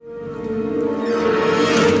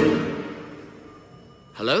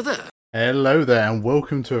Hello there, and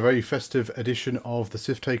welcome to a very festive edition of the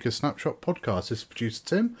Sith Taker Snapshot podcast. This is producer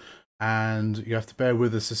Tim, and you have to bear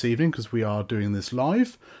with us this evening because we are doing this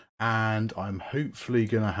live, and I'm hopefully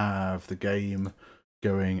going to have the game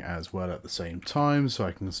going as well at the same time, so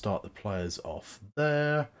I can start the players off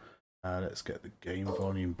there. Let's get the game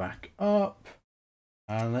volume back up,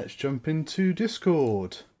 and let's jump into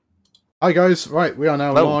Discord. Hi guys, right, we are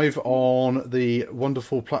now live on the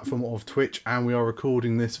wonderful platform of Twitch, and we are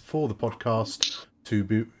recording this for the podcast to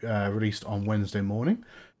be released on Wednesday morning.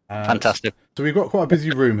 Fantastic. So we've got quite a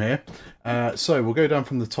busy room here. So we'll go down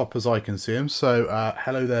from the top as I can see him. So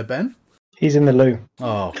hello there, Ben. He's in the loo.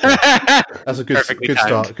 Oh, that's a good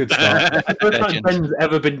start. Good start. The first time Ben's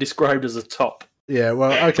ever been described as a top. Yeah,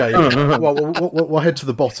 well, okay. Well, we'll head to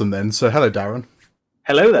the bottom then. So hello, Darren.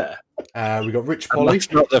 Hello there. We got Rich Polly.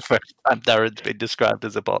 That's not the first time Darren's been described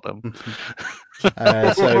as a bottom. So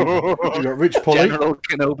we got Rich Polly. General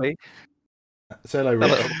Kenobi. Say hello,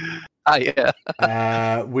 Rich. Hello.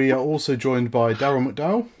 Yeah. We are also joined by Daryl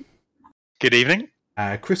McDowell. Good evening.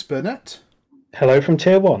 Chris Burnett. Hello from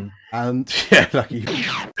Tier 1. And yeah, lucky.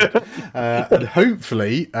 And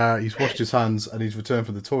hopefully he's washed his hands and he's returned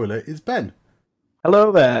from the toilet. Is Ben?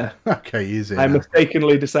 Hello there. Okay, easy. I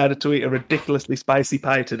mistakenly decided to eat a ridiculously spicy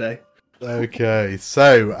pie today. Okay,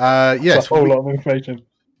 so yes, a whole lot of information.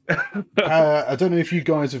 I don't know if you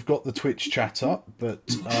guys have got the Twitch chat up, but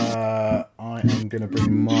I am going to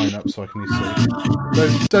bring mine up so I can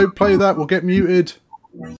see. Don't play that. We'll get muted.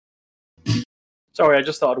 Sorry, I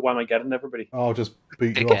just started Whamageddon, everybody. I'll just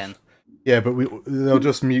beat you Again. off. Yeah, but they'll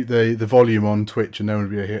just mute the volume on Twitch, and no one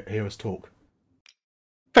will be able to hear us talk.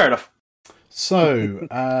 Fair enough. So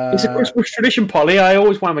It's a Christmas tradition, Polly. I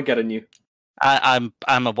always Whamageddon you. I'm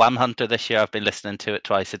a Wham hunter this year. I've been listening to it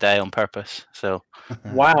twice a day on purpose. So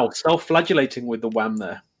Wow, self-flagellating with the wham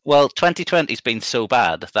there. well, 2020's been so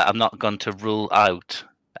bad that I'm not going to rule out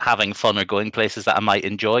having fun or going places that I might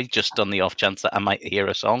enjoy, just on the off chance that I might hear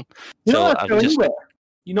a song. You're So not allowed to I'm go just anywhere.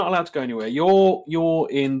 You're not allowed to go anywhere. You're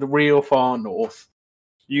in the real far north.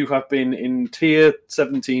 You have been in Tier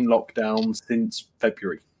 17 lockdown since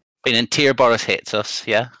February. been in tier Boris hates us.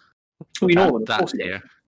 Yeah, We know them, of that course. tier.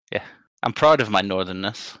 Yeah, I'm proud of my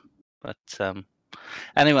northernness, but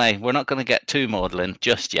anyway, we're not going to get too maudlin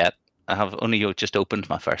just yet. I have only just opened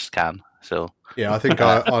my first can, so yeah, I think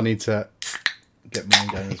I need to get mine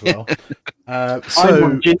going as well. I So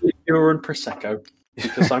want ginger beer and prosecco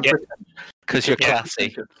because I'm because you're Yeah.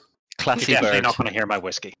 classy You're definitely bird. not going to hear my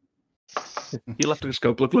whiskey. You'll have to just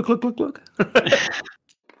go look, look, look, look, look.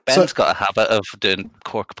 Ben's got a habit of doing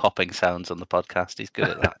cork popping sounds on the podcast. He's good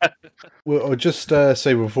at that. well, I'll just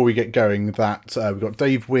say before we get going that we've got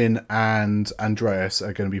Dave Wynn and Andreas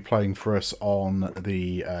are going to be playing for us on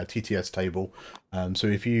the TTS table. So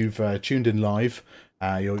if you've tuned in live,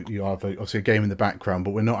 you have obviously a game in the background,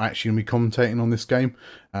 but we're not actually going to be commentating on this game.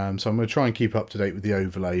 So I'm going to try and keep up to date with the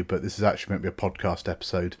overlay, but this is actually meant to be a podcast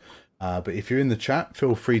episode. But if you're in the chat,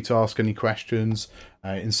 feel free to ask any questions,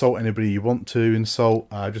 insult anybody you want to insult.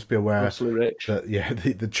 Just be aware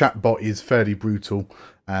that the chat bot is fairly brutal,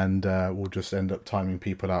 and we'll just end up timing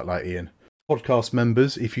people out like Ian. Podcast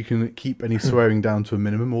members, if you can keep any swearing down to a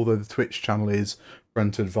minimum, although the Twitch channel is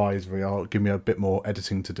front advisory, I'll give me a bit more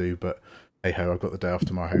editing to do, but hey ho, I've got the day off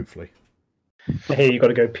tomorrow, hopefully. Here, you've got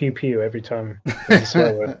to go pew pew every time. You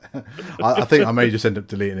swear word. I think I may just end up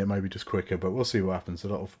deleting it, maybe just quicker, but we'll see what happens. A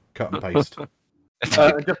lot of cut and paste. Just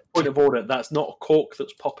a point of order, that's not a cork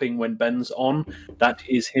that's popping when Ben's on. That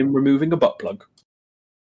is him removing a butt plug.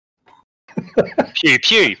 Pew,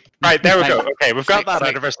 pew. Right, there we go. Okay, we've got that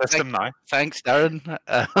out of our system now. Thanks, Darren.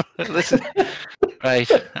 Listen, right.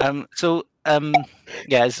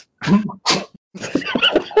 Yes.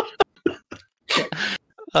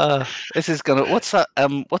 This is gonna. What's that?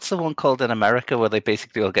 What's the one called in America where they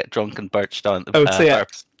basically all get drunk and birch down?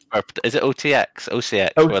 OTX. Is it OTX?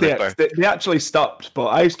 OCX. OTX. They actually stopped, but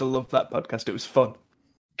I used to love that podcast. It was fun.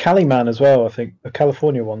 Caliman as well, I think. The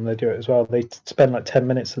California one, they do it as well. They spend like 10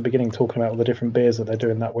 minutes at the beginning talking about all the different beers that they're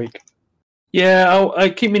doing that week. Yeah, I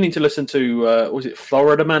keep meaning to listen to, was it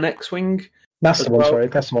Florida Man X-Wing? That's the one, sorry.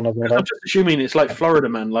 That's the one I've I'm about. just assuming it's like Florida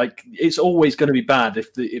Man. Like, it's always going to be bad if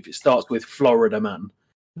it starts with Florida Man.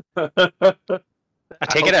 I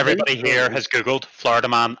take it everybody here has Googled Florida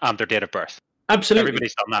Man and their date of birth. Absolutely.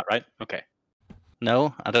 Everybody's done that, right? Okay.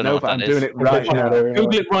 No, I don't know what but that I'm is. doing it right Right now. now.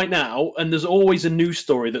 Google it right now, and there's always a news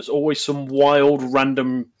story that's always some wild,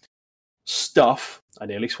 random stuff. I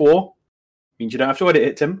nearly swore. Means you don't have to edit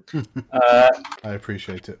it, Tim. I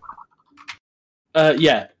appreciate it.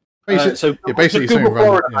 Yeah. Basically, So basically Google something random,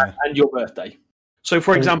 Florida Man and your birthday. So,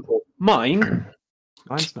 for example, mine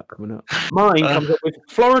Mine's not coming up. Mine comes up with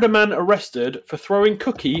Florida man arrested for throwing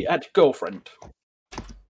cookie at girlfriend.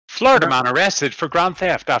 Florida man arrested for grand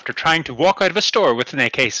theft after trying to walk out of a store with an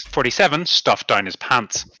AK-47 stuffed down his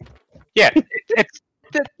pants. Yeah,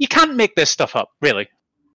 you can't make this stuff up, really.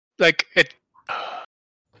 Like,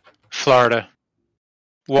 Florida.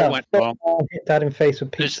 What went wrong? Hit dad in face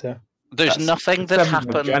with pizza. There's nothing that 7th of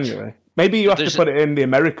happened. January. Maybe you have to put it in the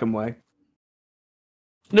American way.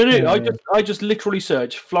 No, I just literally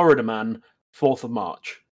searched Florida man 4th of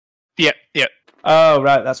March. Yeah. Oh,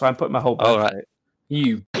 right. That's why I'm putting my whole birthday. Oh, right.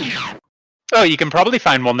 You. Oh, you can probably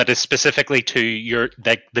find one that is specifically to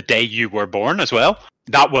the day you were born as well.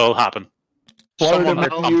 That will happen. Florida Someone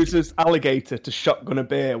man had- uses alligator to shotgun a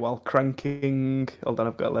bear while cranking... Hold on,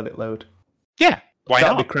 I've got to let it load. Yeah, why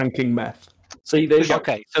That'll not? be cranking meth. See, there's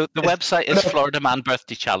Okay, so the website is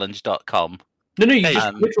floridamanbirthdaychallenge.com. No, you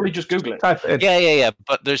just literally just Google it. Type it in. Yeah.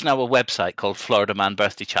 But there's now a website called Florida Man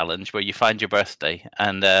Birthday Challenge where you find your birthday.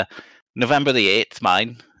 And November the 8th,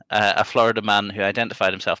 mine, a Florida man who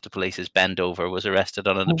identified himself to police as Bendover was arrested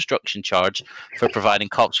on an obstruction charge for providing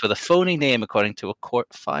cops with a phony name according to a court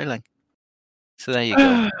filing. So there you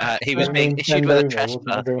go. He was being issued with a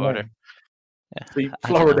trespass order. See,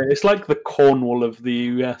 Florida, it's like the Cornwall of the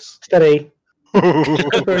US. Steady.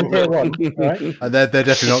 We're in tier 1, right? They're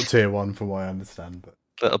definitely not tier 1 from what I understand. But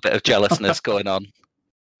A little bit of jealousness going on.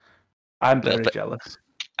 I'm very bit. jealous.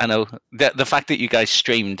 I know. The fact that you guys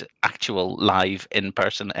streamed actual live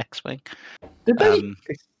in-person X-Wing Did they? a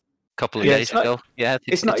couple of Yeah, days it's not- ago. Yeah,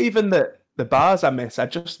 It's not even the bars I miss. I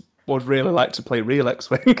just would really like to play real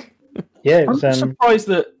X-Wing. Yeah, it I'm was, surprised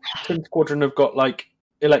that Twin Squadron have got like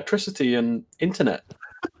electricity and internet.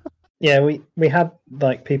 yeah, we had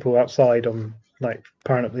like people outside on like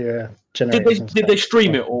powering up the generators. Did they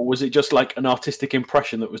stream it, or was it just like an artistic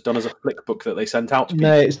impression that was done as a flick book that they sent out to people?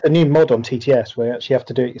 No, it's the new mod on TTS where you actually have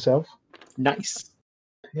to do it yourself. Nice.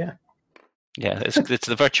 Yeah, it's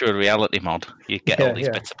the virtual reality mod. You get all these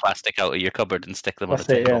bits of plastic out of your cupboard and stick them That's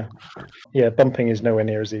on a it. table. Yeah, bumping is nowhere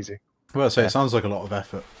near as easy. well, I say it sounds like a lot of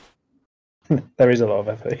effort. There is a lot of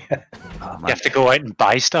effort. Yeah. Oh, You have to go out and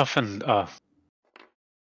buy stuff and...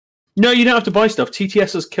 No, you don't have to buy stuff.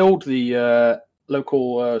 TTS has killed the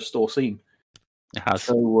local store scene, It has.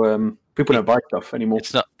 so people don't buy stuff anymore.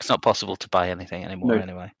 It's not possible to buy anything anymore. No.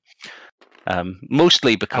 Anyway,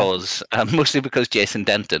 mostly because Jason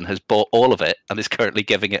Denton has bought all of it and is currently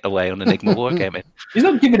giving it away on Enigma Wargaming. He's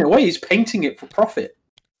not giving it away. He's painting it for profit.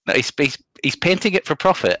 No, he's painting it for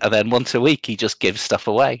profit, and then once a week he just gives stuff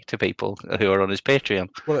away to people who are on his Patreon.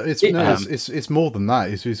 Well, it's more than that.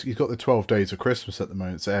 He's got the 12 days of Christmas at the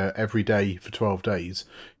moment. So every day for 12 days,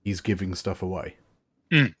 he's giving stuff away.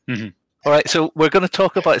 Mm-hmm. All right, so we're going to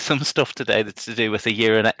talk about some stuff today that's to do with a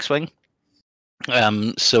year in X-Wing.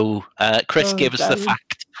 Chris gave us the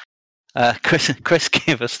fact. Chris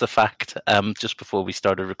gave us the fact just before we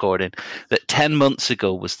started recording that 10 months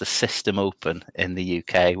ago was the System Open in the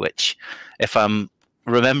UK, which, if I'm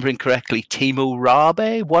remembering correctly, Timo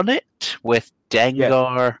Rabe won it with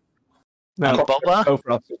Dengar and Boba.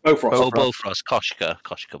 Bofrost. Koshka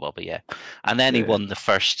Boba, yeah. And then he won the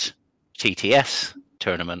first TTS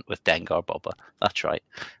tournament with Dengar Boba. That's right.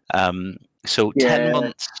 10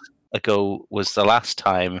 months ago was the last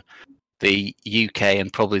time the UK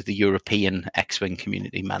and probably the European X-Wing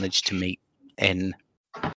community managed to meet in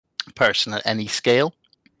person at any scale.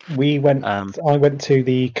 We went. I went to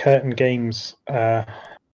the Curtain Games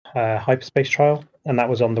hyperspace trial, and that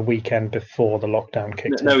was on the weekend before the lockdown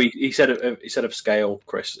kicked in. No, he said of scale,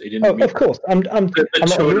 Chris. He didn't. Of course, I'm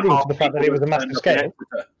not alluding to the fact that it was a massive scale.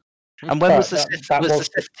 And when was the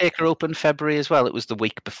Sith Taker Open? February as well. It was the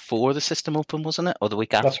week before the System Open, wasn't it, or the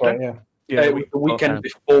week after? That's right. Yeah. Yeah, it was the weekend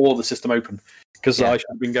before the System Open, because I should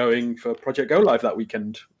have been going for Project Go Live that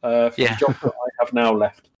weekend. For the job that I have now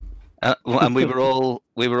left. And we were all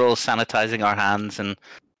sanitizing our hands and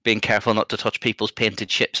being careful not to touch people's painted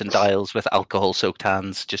ships and dials with alcohol-soaked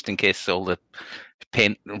hands, just in case all the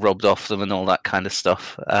paint rubbed off them and all that kind of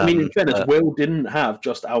stuff. I mean, in fairness, Will didn't have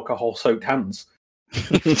just alcohol-soaked hands.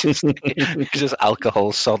 just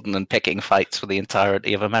alcohol sodden and picking fights for the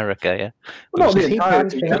entirety of America, yeah. Well, not the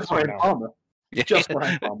entirety, just Ryan Farmer. Yeah. Just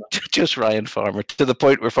Ryan Farmer. Just Ryan Farmer, to the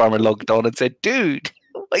point where Farmer logged on and said, "Dude,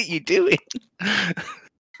 what are you doing?"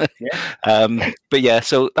 But yeah,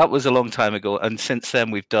 so that was a long time ago, and since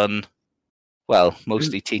then we've done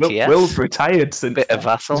mostly TTS. Will's retired since. Bit of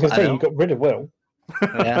Vassal. I was going to say, you got rid of Will.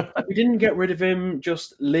 Yeah, We didn't get rid of him.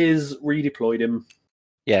 Just Liz redeployed him.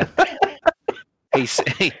 yeah.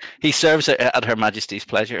 He serves at Her Majesty's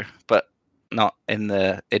pleasure, but not in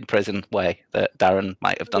the in prison way that Darren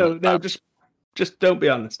might have done. No, just don't be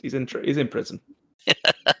honest. He's in prison.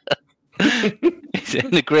 He's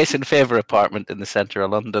in the Grace and Favour apartment in the centre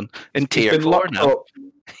of London, in Tier 4 now. Up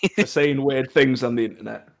for saying weird things on the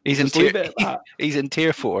internet. He's in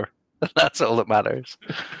Tier 4. That's all that matters.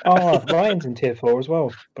 Oh, Ryan's in Tier 4 as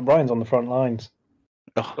well. But Ryan's on the front lines.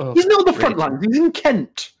 Oh, he's not on the front line. He's in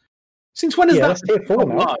Kent. Since when is that? That's Tier 4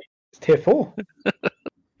 now. It's Tier 4.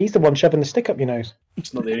 He's the one shoving the stick up your nose.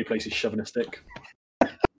 It's not the only place he's shoving a stick.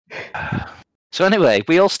 So anyway,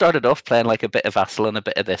 we all started off playing like a bit of Vassal and a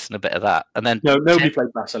bit of this and a bit of that, and then nobody played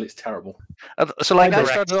Vassal. It's terrible. So like I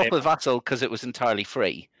started off with Vassal because it was entirely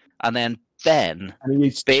free, and then Ben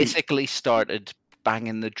basically started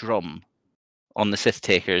banging the drum on the Sith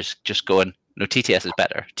Takers, just going, "No, TTS is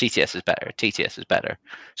better. TTS is better. TTS is better."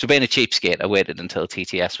 So being a cheapskate, I waited until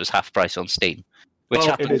TTS was half price on Steam, which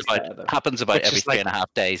happens about every 3.5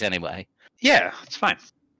 days anyway. Yeah, it's fine.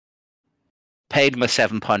 Paid my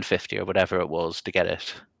 £7.50 or whatever it was to get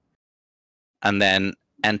it, and then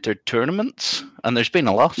entered tournaments, and there's been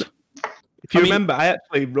a lot. If you remember, I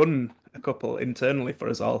actually run a couple internally for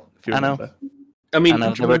us all. If you remember, I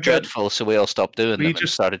know they were dreadful, so we all stopped doing them. We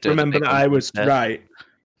just started doing. Remember that I was right.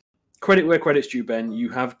 Credit where credit's due, Ben. You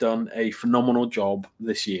have done a phenomenal job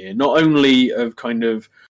this year. Not only of kind of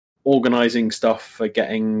organising stuff for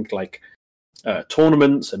getting like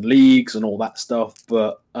tournaments and leagues and all that stuff,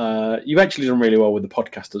 but you've actually done really well with the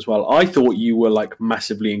podcast as well. I thought you were like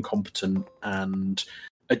massively incompetent and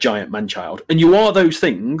a giant man-child, and you are those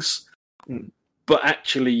things, but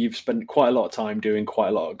actually you've spent quite a lot of time doing quite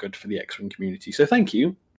a lot of good for the X-Wing community, so thank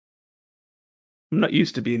you. I'm not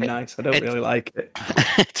used to being nice. I don't really like it.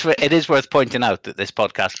 It is worth pointing out that this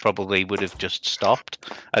podcast probably would have just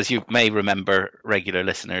stopped. As you may remember, regular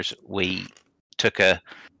listeners, we took a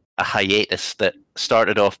hiatus that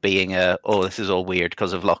started off being this is all weird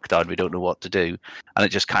because of lockdown, we don't know what to do, and it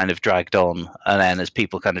just kind of dragged on, and then as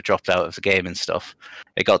people kind of dropped out of the game and stuff,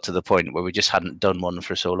 it got to the point where we just hadn't done one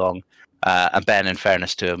for so long, and Ben, in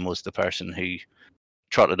fairness to him, was the person who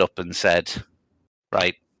trotted up and said,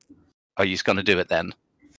 right, are you just going to do it then?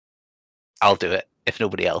 I'll do it if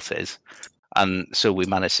nobody else is. And so we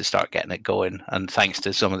managed to start getting it going. And thanks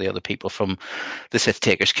to some of the other people from the Sith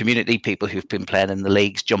Takers community, people who've been playing in the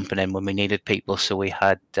leagues, jumping in when we needed people. So we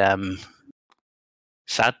had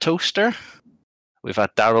Sad Toaster. We've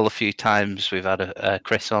had Daryl a few times. We've had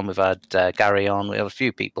Chris on. We've had Gary on. We have a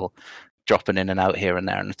few people dropping in and out here and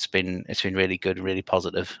there. And it's been really good, really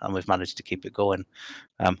positive. And we've managed to keep it going.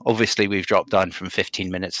 Obviously, we've dropped down from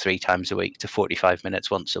 15 minutes 3 times a week to 45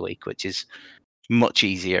 minutes once a week, which is much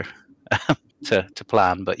easier to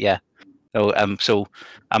plan, but yeah. So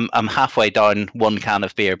I'm halfway down 1 can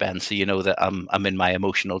of beer, Ben. So you know that I'm in my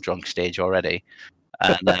emotional drunk stage already,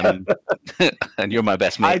 and and you're my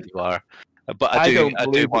best mate. You are, but I don't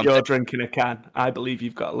believe you're drinking a can. I believe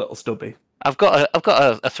you've got a little stubby. I've got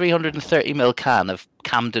a 330ml can of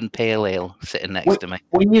Camden Pale Ale sitting next to me.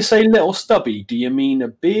 When you say little stubby, do you mean a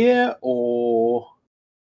beer or?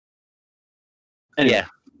 Anyway. Yeah,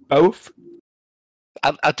 both.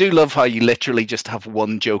 I do love how you literally just have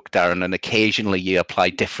one joke, Darren, and occasionally you apply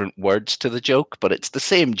different words to the joke, but it's the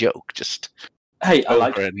same joke, just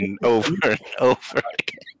over and over and over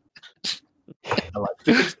again. I like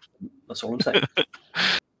it. That's all I'm saying.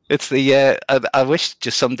 It's the I wish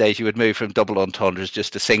just some days you would move from double entendres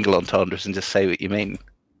just to single entendres and just say what you mean.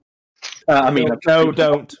 Don't.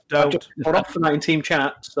 Put off for that in team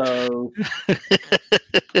chat. So.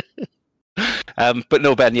 But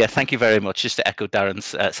no, Ben, yeah, thank you very much. Just to echo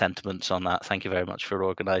Darren's sentiments on that, thank you very much for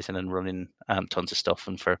organising and running tons of stuff,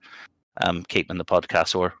 and for keeping the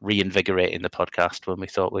podcast, or reinvigorating the podcast when we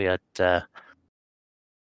thought we had,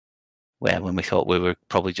 when we thought we were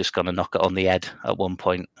probably just going to knock it on the head at one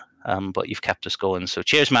point. But you've kept us going, so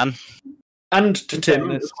cheers, man. And to Tim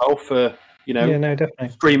as well for definitely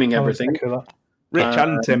streaming everything. Rich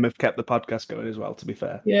and Tim have kept the podcast going as well, to be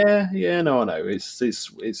fair. Yeah, no, I know.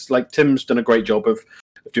 It's like Tim's done a great job of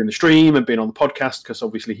doing the stream and being on the podcast, because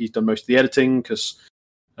obviously he's done most of the editing, because,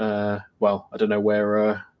 I don't know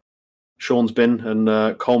where Sean's been,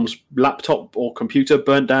 and Colm's laptop or computer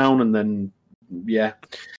burnt down, and then, yeah.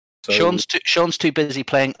 So, Sean's too busy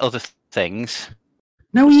playing other things.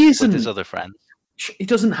 No, he isn't. With his other friends. He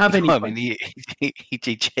doesn't have any. No, I mean,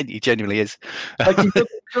 he genuinely is. Like, the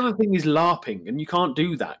other thing is LARPing, and you can't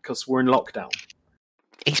do that because we're in lockdown.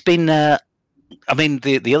 He's been. The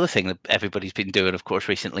other thing that everybody's been doing, of course,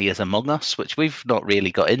 recently is Among Us, which we've not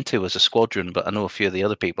really got into as a squadron, but I know a few of the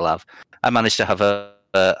other people have. I managed to have a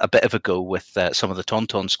bit of a go with some of the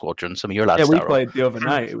Tauntaun squadron. Some of your lads. Yeah, we played the other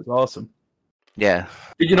night. It was awesome. Yeah.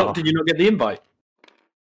 Did you not get the invite?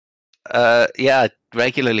 Yeah,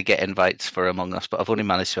 regularly get invites for Among Us, but I've only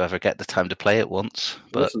managed to ever get the time to play it once.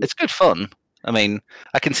 But Awesome. it's good fun. I mean,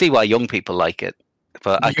 I can see why young people like it,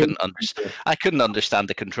 but I couldn't understand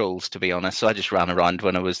the controls, to be honest. So I just ran around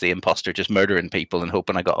when I was the imposter, just murdering people and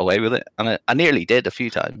hoping I got away with it, and I nearly did a few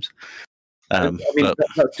times.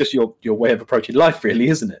 That's just your way of approaching life, really,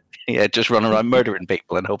 isn't it? Yeah, just run around murdering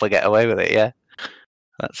people and hope I get away with it. Yeah,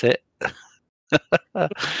 that's it.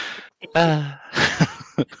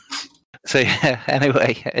 So yeah.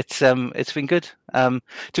 Anyway, it's been good. To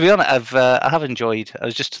be honest, I have enjoyed. I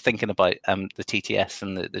was just thinking about the TTS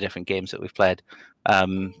and the different games that we've played,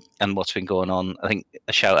 and what's been going on. I think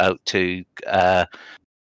a shout out to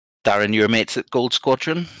Darren, your mates at Gold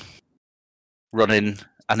Squadron, running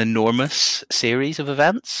an enormous series of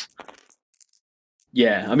events.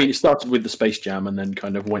 Yeah, I mean, it started with the Space Jam and then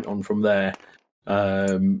kind of went on from there.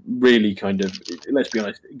 Really, kind of. Let's be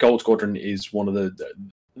honest, Gold Squadron is one of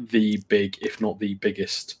the big, if not the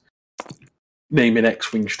biggest, name in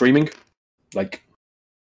X-Wing streaming. Like,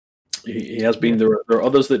 he has been. There are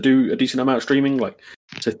others that do a decent amount of streaming, like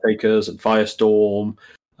Sith Takers and Firestorm,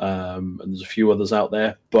 and there's a few others out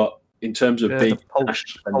there. But in terms of big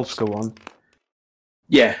Pulse go on.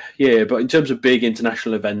 Yeah, but in terms of big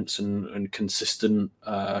international events and consistent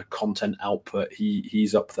content output,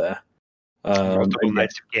 he's up there. Multiple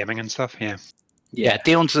nights of gaming and stuff, yeah. Yeah,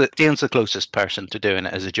 Dion's the closest person to doing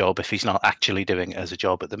it as a job. If he's not actually doing it as a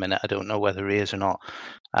job at the minute, I don't know whether he is or not.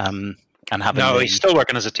 He's still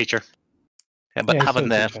working as a teacher. Yeah, but having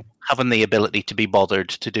the ability to be bothered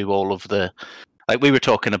to do all of the, like we were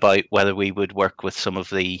talking about whether we would work with some of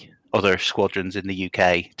the other squadrons in the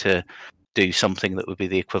UK to do something that would be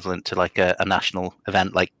the equivalent to like a national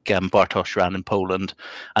event like Bartosz ran in Poland,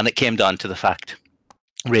 and it came down to the fact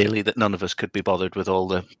really that none of us could be bothered with all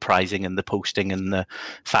the prizing and the posting and the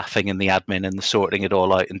faffing and the admin and the sorting it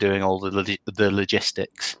all out and doing all the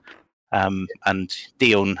logistics. And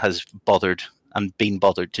Dion has bothered and been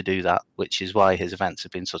bothered to do that, which is why his events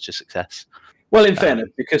have been such a success. Well, in fairness,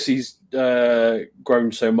 because he's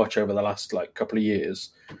grown so much over the last couple of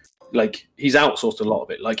years, like he's outsourced a lot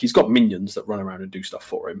of it. Like he's got minions that run around and do stuff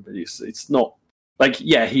for him, but it's not. Like,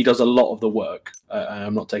 yeah, he does a lot of the work.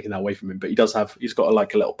 I'm not taking that away from him, but he's got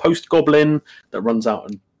a little post goblin that runs out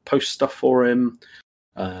and posts stuff for him.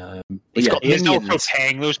 He's also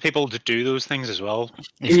paying those people to do those things as well.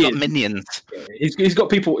 He's got minions. He's got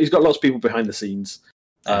people. He's got lots of people behind the scenes.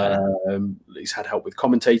 He's had help with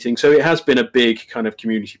commentating, so it has been a big kind of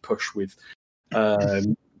community push with.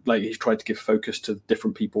 He's tried to give focus to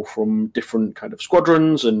different people from different kind of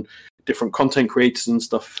squadrons and different content creators and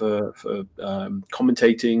stuff for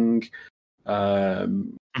commentating.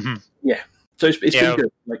 Yeah, so it's been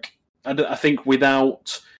good. Like I think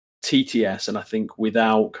without TTS and I think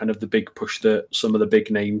without kind of the big push that some of the big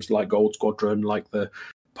names like Gold Squadron, like the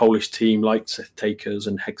Polish team, like Sith Takers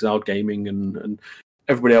and Hexiled Gaming and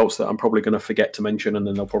everybody else that I'm probably going to forget to mention, and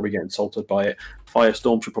then they'll probably get insulted by it.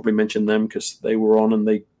 Firestorm should probably mention them because they were on and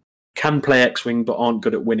they can play X-Wing but aren't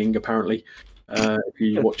good at winning apparently. If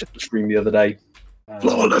you watched the stream the other day,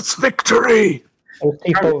 flawless victory. There was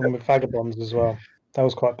Steve Bolton with Vagabonds as well. That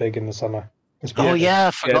was quite big in the summer.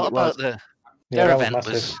 I forgot about their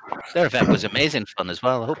event was amazing fun as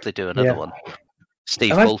well. I hope they do another one.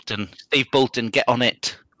 Steve Bolton, get on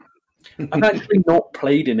it. I've actually not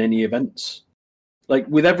played in any events. Like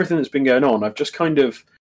with everything that's been going on, I've just kind of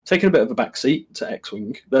taken a bit of a back seat to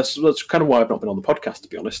X-Wing. That's kind of why I've not been on the podcast, to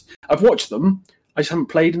be honest. I've watched them. I just haven't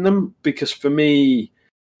played in them because for me,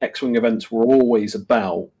 X-Wing events were always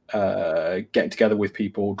about getting together with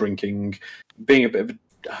people, drinking, being a bit of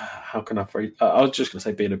a... how can I phrase... I was just going to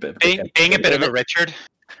say being a bit of a... Being a bit of a Richard.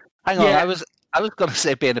 Hang on, I was going to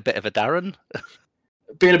say being a bit of a Darren.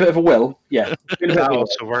 Being a bit of a Will, yeah. That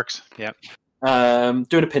also works, yeah.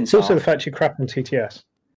 Doing a Pintar. It's also the fact you crap on TTS.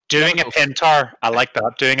 Doing a Pintar, I like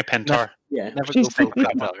that. Doing a Pintar. Never go full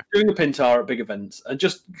Pintar. Doing a Pintar at big events and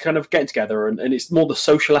just kind of getting together, and it's more the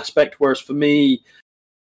social aspect. Whereas for me,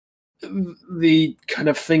 the kind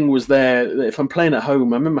of thing was there that if I'm playing at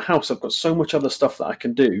home, I'm in my house, I've got so much other stuff that I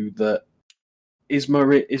can do. That is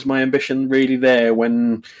my ambition really there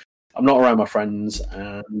when I'm not around my friends,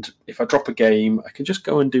 and if I drop a game, I can just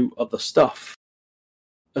go and do other stuff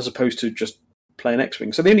as opposed to just playing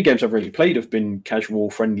X-Wing. So the only games I've really played have been casual,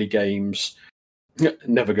 friendly games.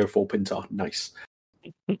 Never go full Pintar. Nice.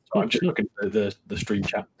 So I'm just looking at the stream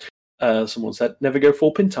chat. Someone said, never go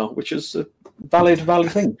full Pintar, which is a valid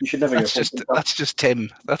thing. You should never go full Pintar. That's just Tim.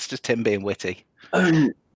 That's just Tim being witty. I'll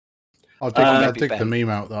dig the meme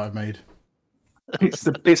out that I've made.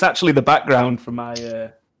 It's actually the background for my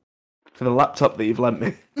for the laptop that you've lent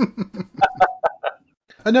me.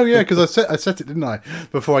 I know, yeah, because I set it, didn't I?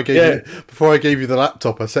 Before I gave you the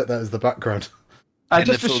laptop, I set that as the background. I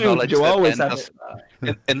just assumed you always have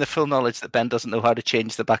it. In the full knowledge that Ben doesn't know how to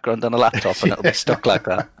change the background on a laptop, and it'll be stuck like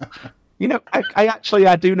that. You know,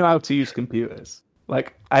 I do know how to use computers.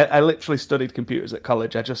 Like, I literally studied computers at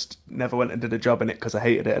college. I just never went and did a job in it because I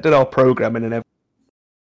hated it. I did all programming and everything.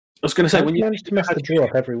 I was going to say, when you managed to mess the draw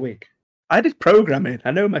up every week. I did programming.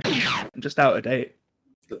 I know I'm just out of date.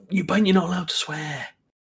 You're not allowed to swear.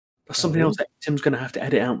 That's something else that Tim's going to have to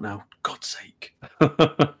edit out now. God's sake.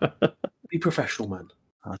 Be professional, man.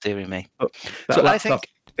 Oh, dearie me. So I think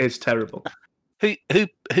it's terrible.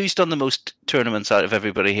 Who's done the most tournaments out of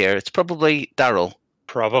everybody here? It's probably Daryl.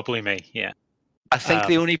 Probably me, yeah. I think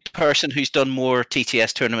the only person who's done more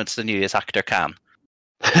TTS tournaments than you is Actor Khan.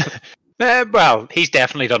 Well, he's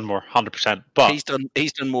definitely done more, 100%. But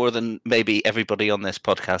he's done more than maybe everybody on this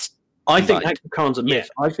podcast. I think Actor Khan's a myth.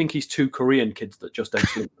 Yeah. I think he's 2 Korean kids that just don't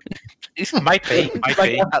sleep. Might be.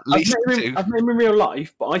 At least I've met him in real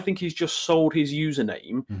life, but I think he's just sold his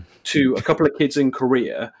username to a couple of kids in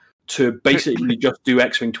Korea to basically just do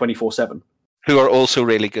X-Wing 24/7. Who are also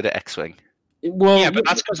really good at X-Wing. Well, yeah, but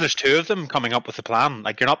that's because there's 2 of them coming up with a plan.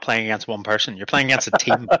 Like, you're not playing against one person. You're playing against a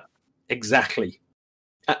team. Exactly.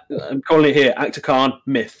 I'm calling it here, Actor Khan,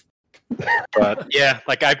 myth. But yeah,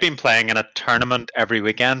 like I've been playing in a tournament every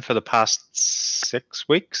weekend for the past 6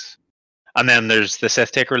 weeks. And then there's the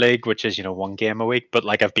Sith Taker League, which is, 1 game a week. But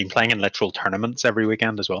like I've been playing in literal tournaments every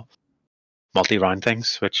weekend as well. Multi-round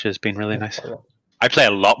things, which has been really nice. I play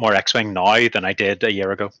a lot more X-Wing now than I did a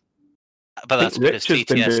year ago. But that's because Rich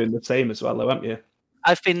has been doing the same as well, though, haven't you?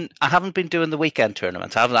 I haven't been doing the weekend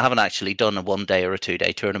tournaments. I haven't actually done a 1-day or a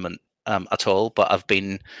 2-day tournament at all. But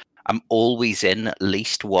I'm always in at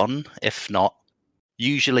least 1, if not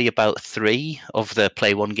usually about 3 of the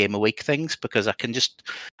play 1 game a week things, because I can just,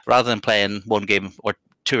 rather than playing 1 game or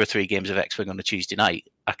 2 or 3 games of X-Wing on a Tuesday night,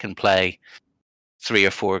 I can play 3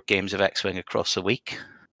 or 4 games of X-Wing across a week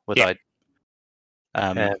without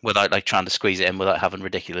like trying to squeeze it in without having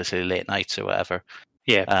ridiculously late nights or whatever.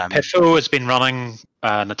 Yeah, Piffo has been running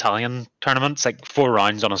an Italian tournament. It's like 4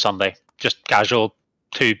 rounds on a Sunday, just casual,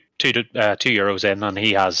 €2 in, and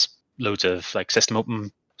he has loads of like system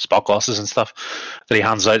open spot glosses and stuff that he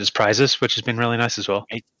hands out as prizes, which has been really nice as well.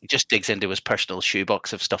 He just digs into his personal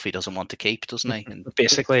shoebox of stuff he doesn't want to keep, doesn't he? And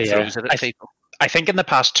basically, throws it at people. I think in the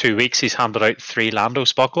past 2 weeks he's handed out 3 Lando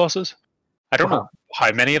spot glosses. I don't know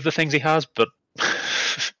how many of the things he has, but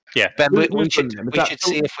yeah. Ben, we should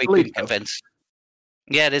see if we can convince.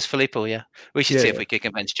 Yeah, it is Filippo, yeah. We should see if we can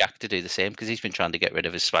convince Jack to do the same, because he's been trying to get rid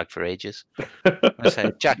of his swag for ages. I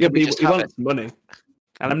say, Jack, he wants money.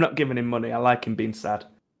 And I'm not giving him money. I like him being sad.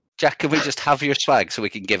 Jack, can we just have your swag so we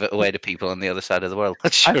can give it away to people on the other side of the world?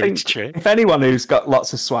 Sure, I think it's true. If anyone who's got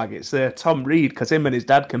lots of swag, it's Tom Reed, because him and his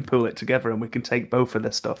dad can pull it together and we can take both of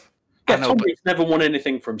their stuff. Yeah, Tom Reed's never won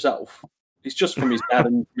anything for himself. It's just from his dad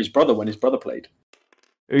and his brother when his brother played.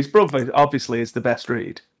 His brother, obviously, is the best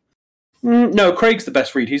Reed. No, Craig's the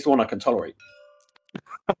best Reed. He's the one I can tolerate.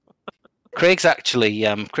 Craig's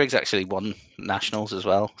actually won nationals as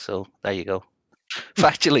well, so there you go.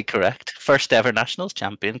 Factually correct. First ever nationals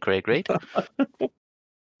champion, Craig Reed.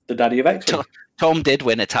 The daddy of X-Wing. Tom did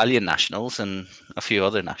win Italian nationals and a few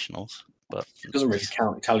other nationals, but it doesn't really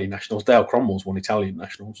count Italian nationals. Dale Cromwell's won Italian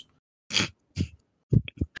nationals.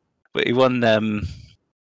 But he won. Tom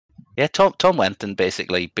went and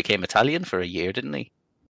basically became Italian for a year, didn't he?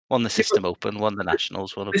 Won the System Open, won the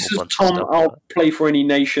Nationals, won a this whole is bunch Tom. of stuff. I'll play for any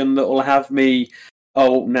nation that will have me.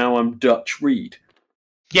 Oh, now I'm Dutch Reed.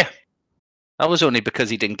 Yeah, that was only because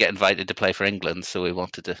he didn't get invited to play for England, so he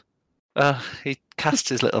wanted to. He cast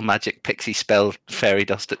his little magic pixie spell, fairy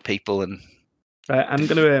dust at people, and. Right, I'm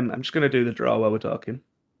just gonna do the draw while we're talking.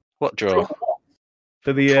 What draw?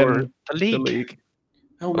 For the league. The league.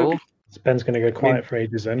 Oh. Ben's going to go quiet for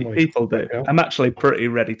ages then. People do. I'm actually pretty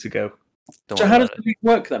ready to go. So how does the league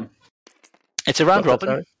work then? It's a round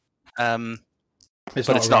robin.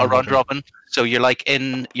 It's not a round robin. So you're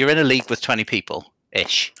you're in a league with 20 people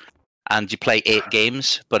ish, and you play 8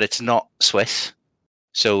 games, but it's not Swiss.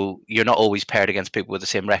 So you're not always paired against people with the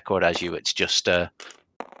same record as you. It's just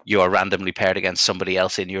you are randomly paired against somebody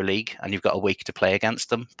else in your league, and you've got a week to play against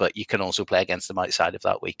them. But you can also play against them outside of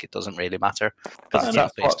that week. It doesn't really matter because it's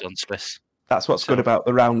not based on Swiss. That's what's good about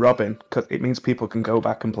the round robin, because it means people can go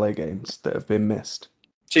back and play games that have been missed.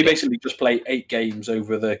 So you basically just play 8 games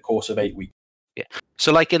over the course of 8 weeks. Yeah.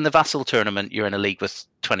 So like in the Vassal tournament, you're in a league with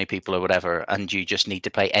 20 people or whatever, and you just need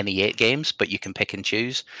to play any 8 games, but you can pick and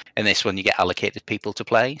choose. In this one, you get allocated people to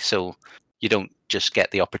play, so you don't just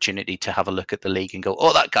get the opportunity to have a look at the league and go,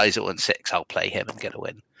 oh, that guy's at 1-6, I'll play him and get a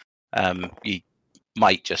win.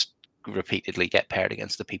 might just repeatedly get paired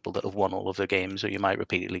against the people that have won all of their games, or you might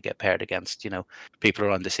repeatedly get paired against people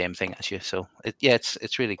around the same thing as you. So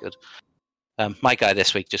it's really good. My guy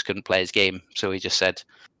this week just couldn't play his game, so he just said,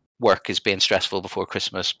 work is being stressful before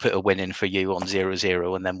Christmas, put a win in for you on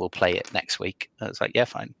 0-0 and then we'll play it next week. And it's like, yeah,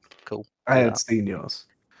 fine, cool. I had seen yours.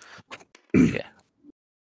 Yeah.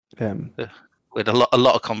 We had a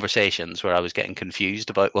lot of conversations where I was getting confused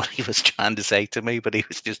about what he was trying to say to me, but he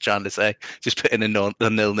was just trying to say, just put in a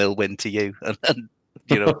 0-0 win to you, and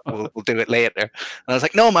we'll do it later. And I was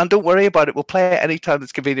like, no, man, don't worry about it. We'll play it anytime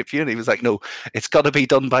that's convenient for you. And he was like, no, it's got to be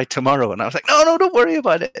done by tomorrow. And I was like, no, don't worry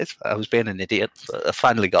about it. I was being an idiot. But I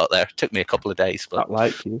finally got there. It took me a couple of days. But not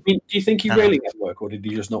like you. Do you think he really had work, or did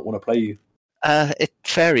he just not want to play you? It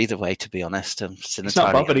fair either way, to be honest. It's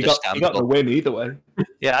not bad, but he got the win either way.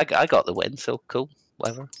 Yeah, I got the win, so cool.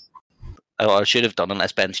 Whatever. Oh, I should have done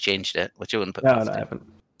unless Ben's changed it, which I wouldn't put. No, I haven't.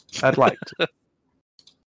 I'd like to.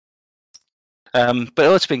 But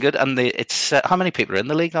it's been good, and it's how many people are in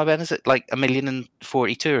the league now, Ben? Is it like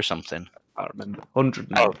 1,042,000 or something? I don't remember. 100.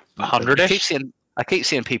 Oh, 100-ish? I keep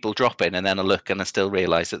seeing people drop in, and then I look and I still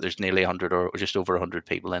realise that there's nearly 100 or just over 100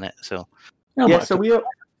 people in it. So so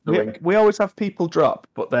we always have people drop,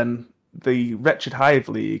 but then the Wretched Hive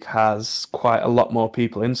League has quite a lot more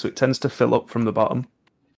people in, so it tends to fill up from the bottom.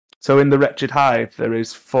 So in the Wretched Hive, there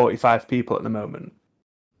is 45 people at the moment.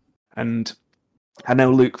 And I know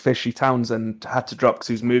Luke Fishy Townsend had to drop because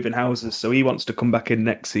he's moving houses, so he wants to come back in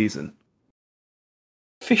next season.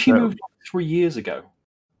 Fishy moved 3 years ago.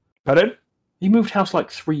 Pardon? He moved house like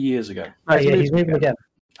 3 years ago. Yeah, he's moving again.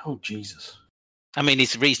 Oh, Jesus. I mean,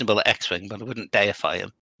 he's reasonable at X-Wing, but I wouldn't deify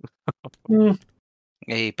him.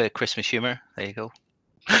 A bit of Christmas humour. There you go.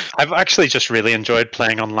 I've actually just really enjoyed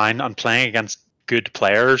playing online and playing against good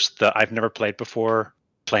players that I've never played before,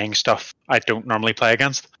 playing stuff I don't normally play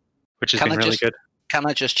against, which has been really good. Can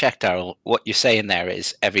I just check, Daryl? What you're saying there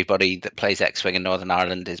is everybody that plays X-Wing in Northern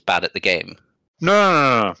Ireland is bad at the game?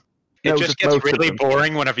 No. It just gets really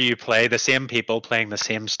boring whenever you play the same people playing the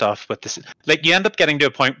same stuff with this. Like, you end up getting to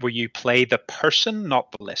a point where you play the person,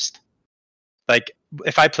 not the list. Like,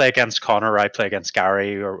 if I play against Connor or I play against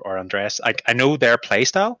Gary or Andreas, I know their play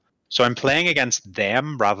style, so I'm playing against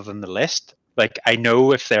them rather than the list. Like, I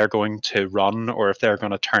know if they're going to run or if they're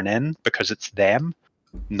going to turn in because it's them,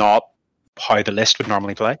 not how the list would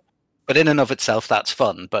normally play. But in and of itself, that's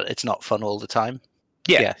fun, but it's not fun all the time.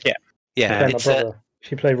 Yeah. My brother,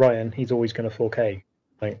 if you play Ryan, he's always going to 4K.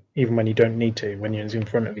 Like, even when you don't need to, when he's in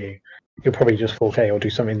front of you, he'll probably just 4K or do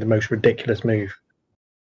something the most ridiculous move.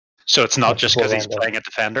 So it's not just because he's playing a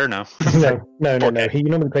defender, no? No. He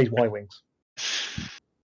normally plays Y-Wings.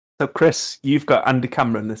 So, Chris, you've got Andy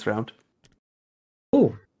Cameron this round.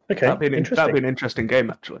 Oh, okay. That'd be an interesting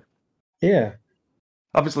game, actually. Yeah.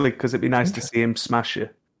 Obviously, because it'd be nice to see him smash you.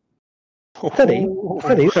 Teddy.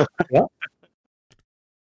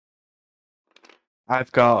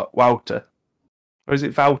 I've got Wouter. Or is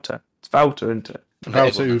it Wouter? It's Wouter, isn't it?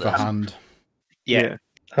 Wouter Overhand. Yeah.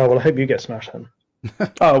 Oh, well, I hope you get smashed then.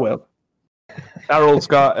 Oh, well. Daryl's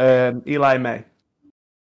got Eli May.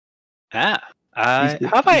 Have I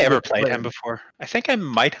ever played him before? I think I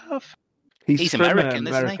might have. He's from, American,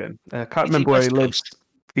 isn't he? I can't remember where he lives.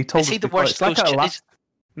 He told is he us the before. worst It's coast? like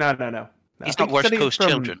No. He's not worst coast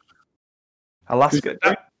children. Alaska.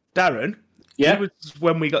 Darren? Yeah. He was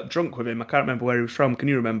when we got drunk with him. I can't remember where he was from. Can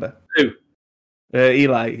you remember? Who?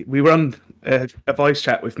 Eli. We were on a voice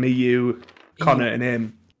chat with me, you, Connor, and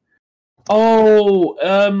him.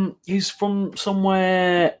 Oh, he's from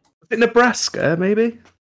somewhere. Is it Nebraska, maybe?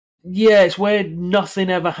 Yeah, it's where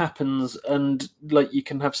nothing ever happens, and like you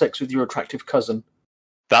can have sex with your attractive cousin.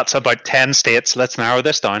 That's about 10 states. Let's narrow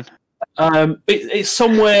this down. It's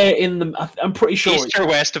somewhere in the. I'm pretty sure. East or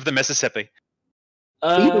west of the Mississippi.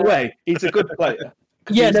 Either way, he's a good player.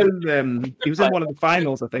 Yeah, he was in one of the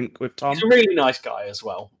finals, I think, with Tom. He's a really nice guy as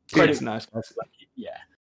well. He's a nice guy. Yeah.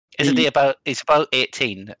 Isn't he about? He's about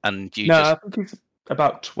 18, and you. No, I think he's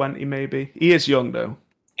about 20, maybe. He is young though.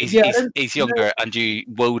 He's younger, and you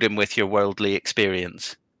wooed him with your worldly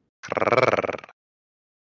experience.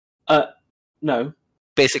 No.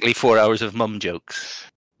 Basically, 4 hours of mum jokes.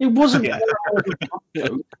 It wasn't 4 hours of mum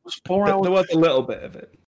jokes. It was 4 hours. There was a little bit of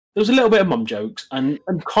it. There was a little bit of mum jokes, and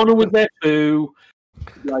Connor was there too.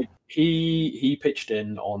 Like he pitched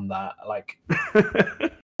in on that. Like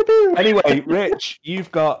anyway, Rich,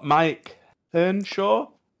 you've got Mike Earnshaw.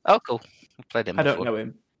 Oh, cool. I've played him. I don't know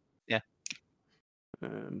him. Yeah. I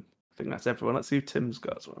think that's everyone. Let's see who Tim's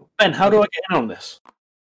got as well. Ben, how do I get in on this?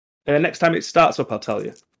 Next time it starts up, I'll tell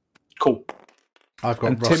you. Cool. I've got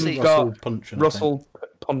And Russell Tim's got Punchin. Russell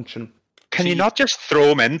Punchin. Can you not just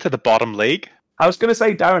throw him into the bottom league? I was going to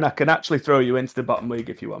say, Darren, I can actually throw you into the bottom league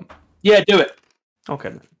if you want. Yeah, do it.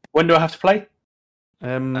 Okay. When do I have to play?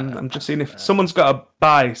 I'm just seeing if someone's got a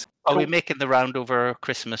buy. Are we making the round over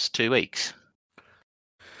Christmas 2 weeks?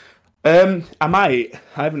 I might.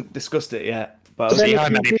 I haven't discussed it yet. But See how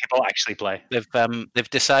many people actually play. They've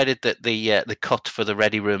decided that the cut for the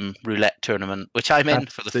Ready Room Roulette tournament, which I'm in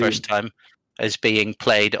for the first time, is being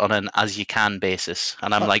played on an as you can basis,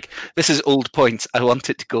 and I'm like, this is old points. I want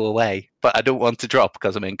it to go away, but I don't want to drop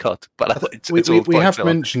because I'm in cut. But we have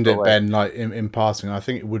mentioned it, Ben, like in passing. I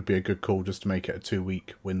think it would be a good call just to make it a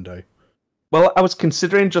 2-week window. Well, I was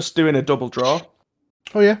considering just doing a double draw.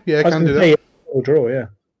 Oh yeah, I can do that. Double draw, yeah.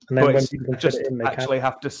 And then But when it's people just fit it in, they actually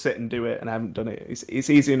have to sit and do it, and I haven't done it. It's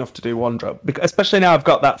easy enough to do one draw, especially now I've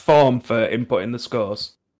got that form for inputting the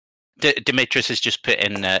scores. Dimitris has just put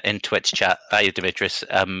in Twitch chat. Hiya, Dimitris.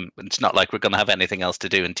 It's not like we're going to have anything else to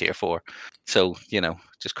do in Tier 4, so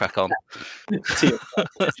just crack on.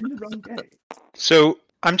 So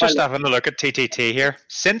I'm just having a look at TTT here.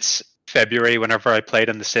 Since February, whenever I played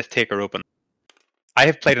in the Sith Taker Open, I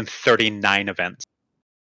have played in 39 events.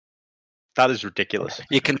 That is ridiculous.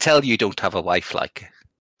 You can tell you don't have a wife, like.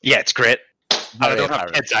 Yeah, it's great. I don't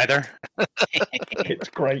have kids either. It's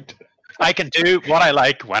great. I can do what I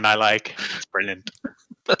like when I like. It's brilliant.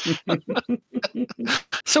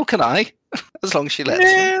 So can I, as long as she lets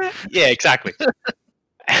me. Yeah, exactly.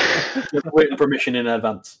 Waiting permission in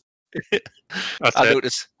advance. I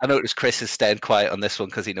notice Chris is staying quiet on this one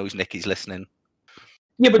because he knows Nikki's listening.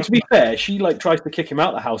 Yeah, but to be fair, she tries to kick him out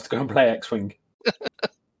of the house to go and play X-Wing.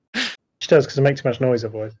 She does, because it makes too much noise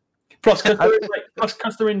otherwise. Plus,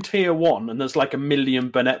 because they're in Tier 1 and there's like 1 million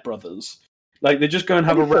Burnett brothers, like they just go and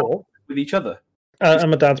have a round with each other.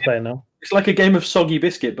 And my dad's playing now. It's like a game of soggy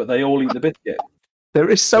biscuit, but they all eat the biscuit.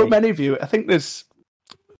 There is so many of you. I think is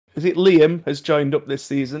it Liam has joined up this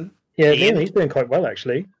season? Yeah, Liam, he's doing quite well,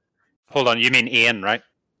 actually. Hold on, you mean Ian, right?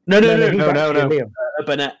 No. Liam.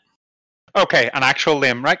 Burnett. Okay, an actual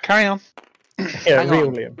Liam. Right, carry on. Yeah,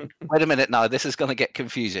 real Liam. Wait a minute now, this is going to get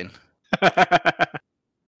confusing.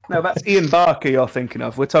 No, that's Ian Barker you're thinking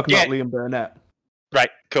of. We're talking about Liam Burnett. Right,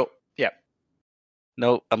 cool. Yeah.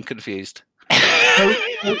 No, I'm confused. So,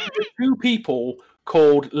 there's 2 people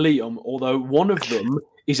called Liam, although one of them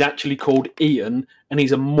is actually called Ian, and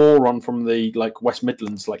he's a moron from the West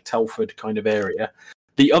Midlands, like Telford kind of area.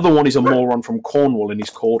 The other one is a moron from Cornwall, and he's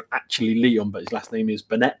called actually Liam, but his last name is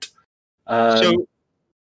Burnett. Right,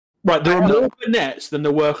 there are more Burnetts than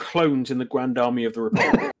there were clones in the Grand Army of the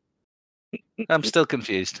Republic. I'm still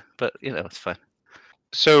confused, but it's fine.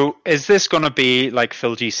 So is this going to be like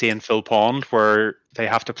Phil GC and Phil Pond, where they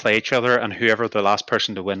have to play each other, and whoever the last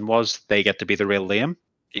person to win was, they get to be the real Liam?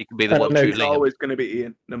 You can be the one No, true it's Liam. always going to be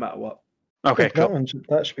Ian, no matter what. Okay, cool.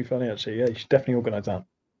 That should be funny, actually. Yeah, you should definitely organise that.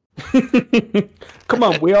 Come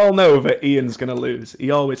on, we all know that Ian's going to lose.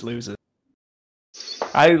 He always loses.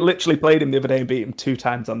 I literally played him the other day and beat him 2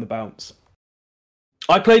 times on the bounce.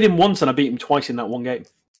 I played him once and I beat him twice in that one game.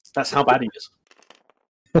 That's how bad he is.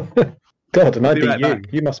 God, and I beat right you. back.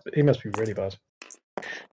 He must be really bad.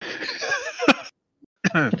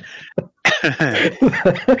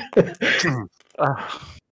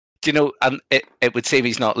 Do you know? And it would seem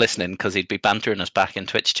he's not listening because he'd be bantering us back in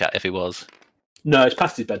Twitch chat if he was. No, it's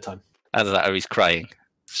past his bedtime. Either that or he's crying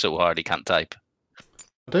so hard he can't type.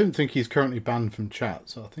 I don't think he's currently banned from chat,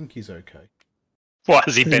 so I think he's okay. What,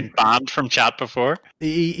 has he been banned from chat before?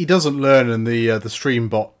 He doesn't learn, and the stream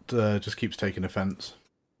bot just keeps taking offence.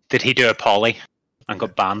 Did he do a poly and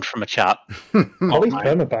got banned from a chat? Polly's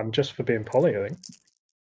permabanned just for being Polly, I think.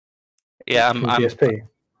 Yeah, From I'm DSP.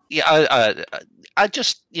 yeah. I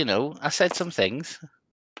just I said some things,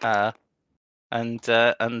 and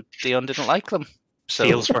Dion didn't like them. So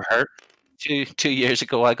Feels were hurt. 2 years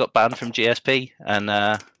ago, I got banned from GSP,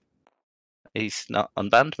 and he's not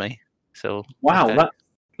unbanned me. So Wow, okay.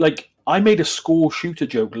 that I made a school shooter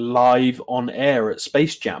joke live on air at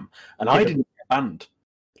Space Jam, and I didn't get banned.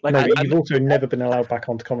 No, but you've also never been allowed back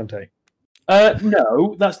on to commentate.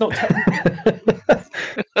 No, that's not technically.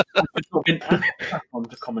 I've not been asked back on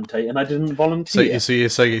to commentate, and I didn't volunteer. So you're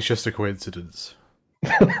saying it's just a coincidence?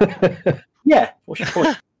 Yeah, what's your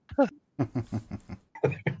point?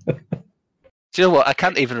 Do you know what? I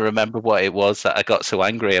can't even remember what it was that I got so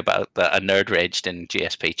angry about that I nerd raged in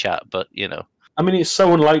GSP chat. But I mean, it's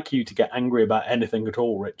so unlike you to get angry about anything at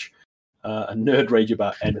all, Rich. And nerd rage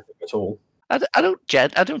about anything at all. I don't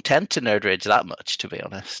tend to nerd rage that much, to be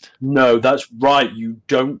honest. No, that's right. You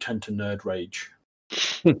don't tend to nerd rage.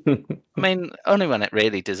 I mean, only when it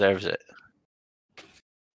really deserves it.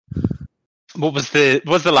 What was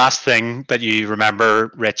the last thing that you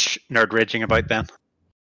remember Rich nerd raging about then?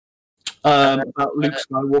 About Luke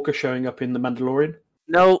Skywalker showing up in The Mandalorian.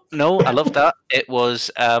 No, I love that. It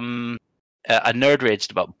was a nerd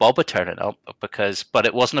raged about Boba turning up but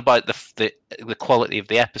it wasn't about the quality of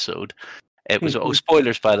the episode. It was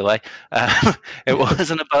spoilers, by the way. It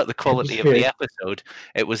wasn't about the quality of the episode.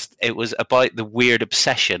 It was about the weird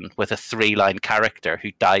obsession with a 3-line character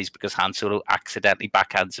who dies because Han Solo accidentally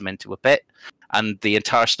backhands him into a pit, and the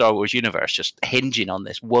entire Star Wars universe just hinging on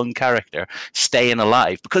this one character staying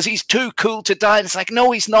alive because he's too cool to die. And it's like,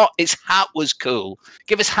 no, he's not. His hat was cool.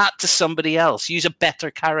 Give his hat to somebody else. Use a better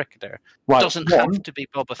character. Right. It doesn't have to be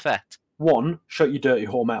Boba Fett. 1, shut your dirty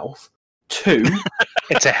whore mouth. 2,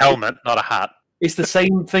 it's a helmet, not a hat. It's the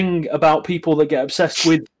same thing about people that get obsessed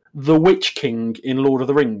with the Witch King in Lord of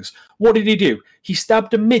the Rings. What did he do? He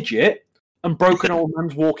stabbed a midget and broke an old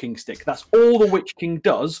man's walking stick. That's all the Witch King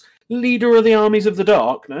does. Leader of the armies of the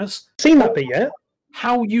darkness. Seen that bit yet?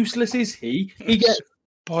 How useless is he? He gets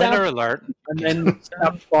spoiler alert, and then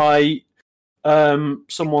stabbed by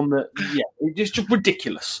someone that it's just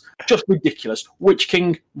ridiculous. Just ridiculous. Witch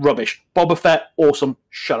King, rubbish. Boba Fett, awesome.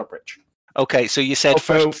 Shut up, Rich. Okay, so you said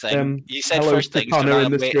first thing. You said first thing. So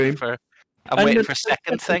I'm waiting for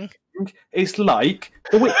second thing. It's like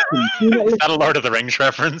the Witch King. Is that a Lord of the Rings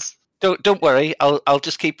reference? Don't worry. I'll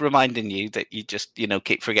just keep reminding you that you just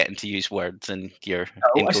keep forgetting to use words and you're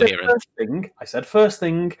incoherent. I said first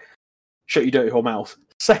thing. Shut your dirty whore mouth.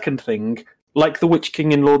 Second thing, like the Witch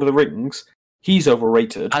King in Lord of the Rings, he's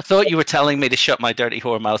overrated. I thought you were telling me to shut my dirty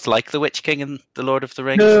whore mouth like the Witch King in the Lord of the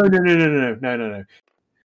Rings. No.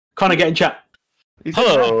 Connor, get in chat.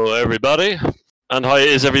 Hello, everybody. And how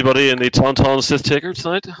is everybody in the Tauntaun Sith Taker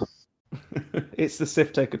tonight? It's the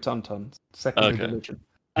Sith Taker Tauntaun, second religion.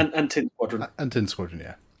 And Tin Squadron. And Tin Squadron,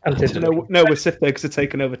 yeah. No, we're Sith Takers are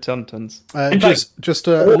taking over Tauntauns. Just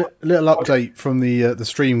a little update from the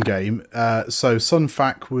stream game. So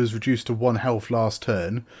Sunfac was reduced to 1 health last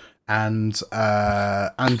turn, and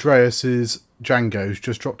Andreas's Django's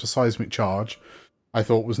just dropped a seismic charge. I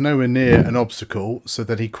thought was nowhere near an obstacle, so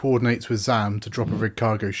that he coordinates with Zam to drop a rig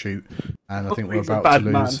cargo chute, and I think we're about to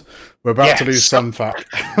lose. We're about to lose Sunfac.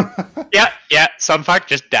 yeah, Sunfac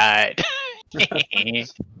just died.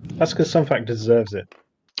 That's because Sunfac deserves it.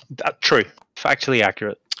 True, factually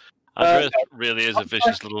accurate. Andreas really is a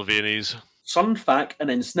vicious little Viennese. Sunfac and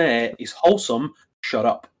Ensnare is wholesome. Shut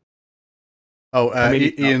up. Oh,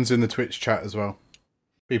 Ian's in the Twitch chat as well.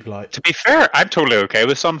 Be polite. To be fair, I'm totally okay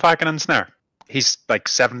with Sunfac and Ensnare. He's like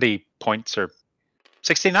 70 points or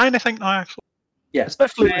 69, I think now. Actually, yeah,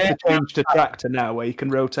 especially if you change to tractor now, where you can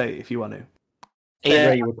rotate if you want to.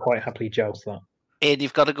 Yeah, you would quite happily joust that. And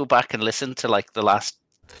you've got to go back and listen to like the last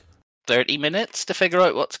 30 minutes to figure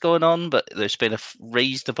out what's going on. But there's been a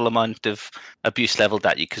reasonable amount of abuse leveled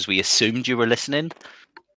at you because we assumed you were listening,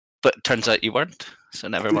 but it turns out you weren't. So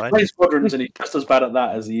never mind. He plays Squadrons and he's just as bad at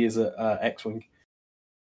that as he is at X-Wing.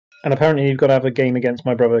 And apparently you've got to have a game against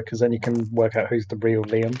my brother because then you can work out who's the real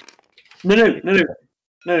Liam. No.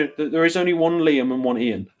 There is only one Liam and one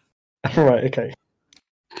Ian. Right, okay.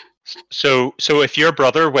 So if your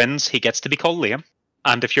brother wins, he gets to be called Liam.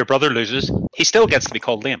 And if your brother loses, he still gets to be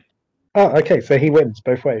called Liam. Oh, okay, so he wins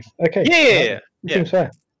both ways. Okay. Yeah. Seems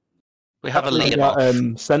fair. We have a Liam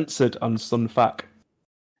off. Censored on Sunfac.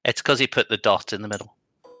 It's because he put the dot in the middle.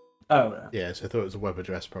 Oh, right. Yeah, so I thought it was a web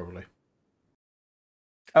address, probably.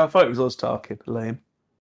 I thought it was us talking. Lame.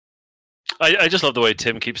 I just love the way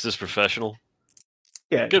Tim keeps this professional.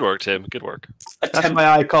 Yeah. Good work, Tim. Good work. That's why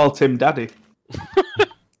I call Tim Daddy.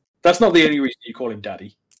 That's not the only reason you call him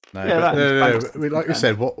Daddy. No, no. Like you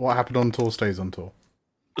said, what happened on tour stays on tour.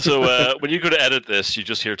 So when you go to edit this, you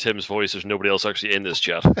just hear Tim's voice. There's nobody else actually in this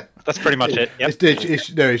chat. That's pretty much it. Yep.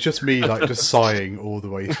 It's just me, like just sighing all the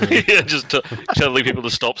way through. Yeah, just telling people to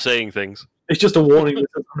stop saying things. It's just a warning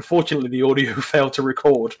that unfortunately the audio failed to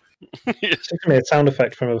record. It's me a sound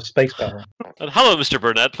effect from a space battle. And hello, Mr.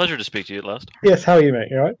 Burnett. Pleasure to speak to you at last. Yes, how are you, mate?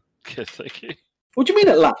 You alright? Good, thank you. What do you mean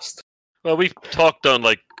at last? Well, we've talked on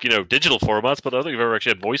digital formats, but I don't think we've ever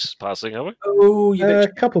actually had voice passing, have we? Oh, a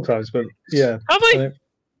couple times, but yeah. Have we?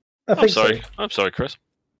 I'm sorry. So. I'm sorry, Chris.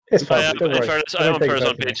 It's fine. I am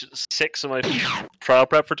on page 6 of my trial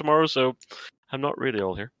prep for tomorrow, so I'm not really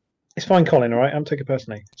all here. It's fine, Colin, alright? I'm taking it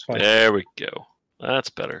personally. It's fine. There we go. That's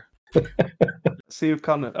better. See if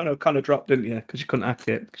Connor... Oh no, Connor dropped, didn't you? Because you couldn't hack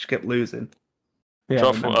it. Because you kept losing. Yeah,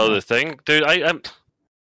 drop from other thing? Dude, I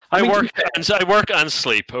work and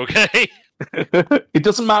sleep, okay? It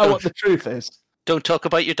doesn't matter what the truth is. Don't talk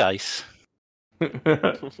about your dice.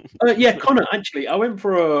 Yeah, Connor, actually, I went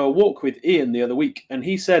for a walk with Ian the other week, and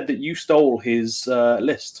he said that you stole his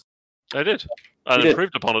list. I did. I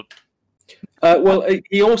improved upon it. Well,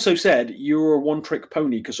 he also said you were a one-trick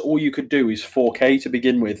pony because all you could do is 4K to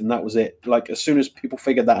begin with, and that was it. Like, as soon as people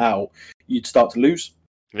figured that out, you'd start to lose.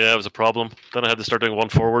 Yeah, it was a problem. Then I had to start doing 1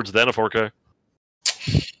 forwards, then a 4K.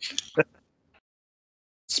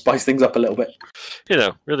 Spice things up a little bit. You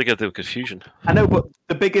know, really get the confusion. I know, but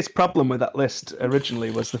the biggest problem with that list originally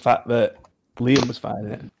was the fact that Liam was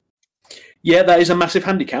fighting it. Yeah, that is a massive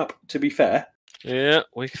handicap, to be fair. Yeah,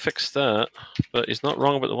 we fixed that. But he's not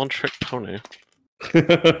wrong about the one-trick pony.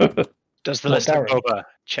 Does the list of Boba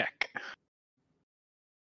check?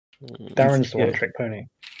 Darren's the one-trick pony.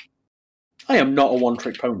 I am not a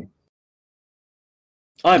one-trick pony.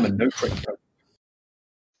 I'm a no-trick pony.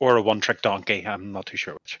 Or a one-trick donkey, I'm not too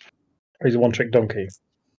sure which. Or he's a one-trick donkey.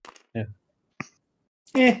 Yeah.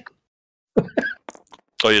 Yeah.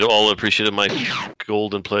 Oh, you'd all appreciated my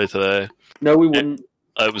golden play today. No, we wouldn't.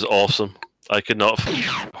 It was awesome. I could not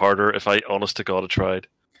have harder if I, honest to God, had tried.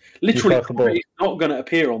 Literally, he's not going to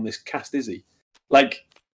appear on this cast, is he? Like,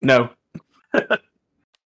 no.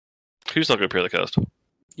 Who's not going to appear on the cast?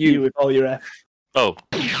 You with all your F. Oh,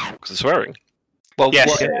 because of swearing. Well,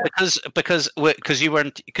 yes. because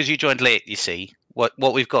you joined late. You see,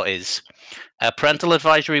 what we've got is a parental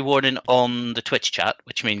advisory warning on the Twitch chat,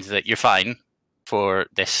 which means that you're fine for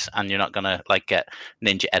this, and you're not gonna like get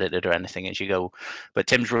ninja edited or anything as you go. But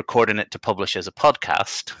Tim's recording it to publish as a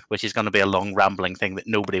podcast, which is going to be a long rambling thing that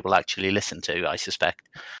nobody will actually listen to, I suspect.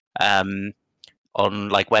 On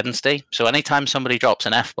like Wednesday, so anytime somebody drops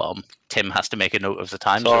an F-bomb, Tim has to make a note of the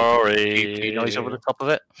time. Sorry, noise over the top of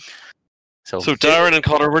it. So Darren and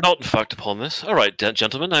Connor were not, in fact, upon this. All right,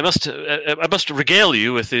 gentlemen, I must regale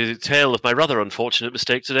you with the tale of my rather unfortunate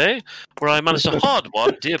mistake today, where I managed to hard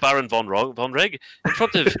one dear Baron von Reg in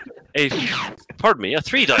front of a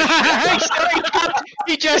 3-dice.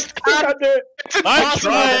 He just can't do it.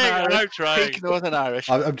 I'm trying. Peak Northern Irish.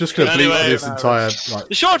 I'm just going to bleep this entire.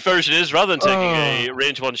 The short version is, rather than taking a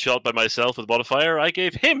range 1 shot by myself with modifier, I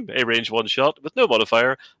gave him a range 1 shot with no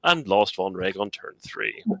modifier and lost von Reg on turn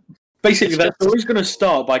 3. Basically, that's always going to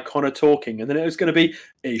start by Connor talking, and then it was going to be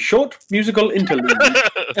a short musical interlude.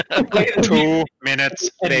 2 minutes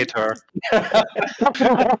later.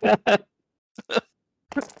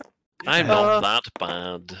 I'm not that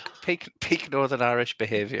bad. Peak Northern Irish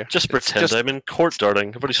behaviour. Just pretend I'm in court,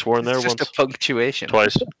 darling. I've already sworn there once. Just a punctuation.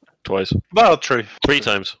 Twice. Well, true. 3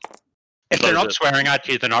 times. If they're not swearing at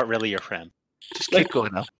you, they're not really your friend. Just keep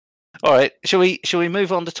going now. All right, shall we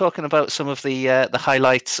move on to talking about some of the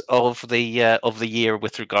highlights of the year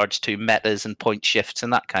with regards to metas and point shifts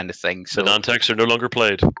and that kind of thing? So the Nantex are no longer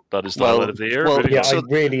played. That is the highlight of the year. Yeah, I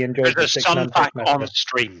really enjoyed the Sun Pack on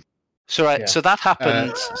stream. So so that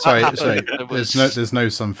happened. Sorry. There's no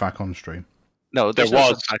Sunfac on stream. No, there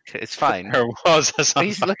was. It's fine. There was a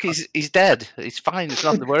Sunfac. He's dead. He's fine. It's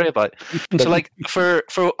nothing to worry about. So, like, for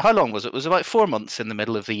how long was it? It was about 4 months in the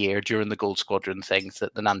middle of the year during the Gold Squadron things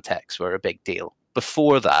that the Nantex were a big deal.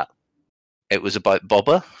 Before that, it was about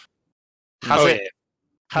Boba. Boba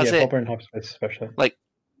and Hyperspace especially. Like,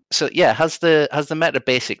 so yeah, has the meta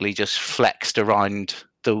basically just flexed around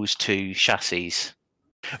those two chassis?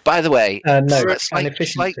 By the way, no,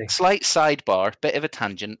 slight sidebar, bit of a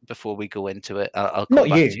tangent before we go into it. I'll come Not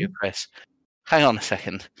back you. to you, Chris. Hang on a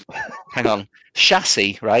second. Hang on.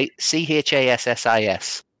 Chassis, right?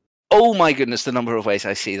 CHASSIS. Oh my goodness, the number of ways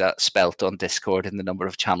I see that spelt on Discord in the number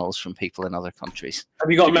of channels from people in other countries.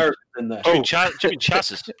 Have you got Americans in there? Oh,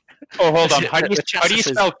 chassis. Oh, hold on. How do you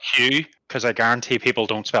spell Q? Because I guarantee people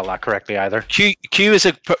don't spell that correctly either. Q is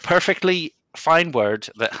a perfectly fine word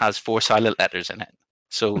that has 4 silent letters in it.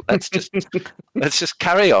 So let's just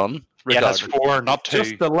carry on. Yeah, that's 4, not 2.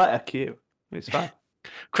 Just the letter Q. It's fine.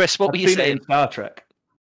 Chris, what were you saying? In Star Trek.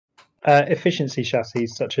 Efficiency chassis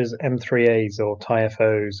such as M3As or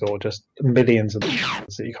TIE-FOs or just millions of them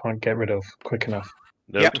that you can't get rid of quick enough.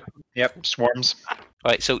 Nope. Yep. Swarms.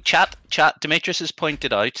 Right. So chat. Demetrius has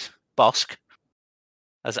pointed out Bosk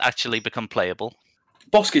has actually become playable.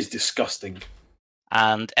 Bosk is disgusting.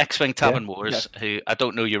 And X-Wing Tavern Wars, who I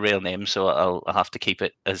don't know your real name, so I'll have to keep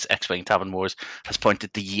it as X-Wing Tavern Wars, has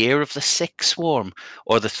pointed the year of the 6 swarm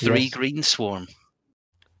or the 3 green swarm.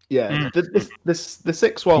 Yeah, the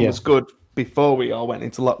 6 one was good before we all went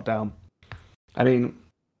into lockdown. I mean,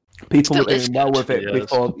 people were doing well with it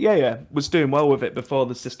before. Yeah, was doing well with it before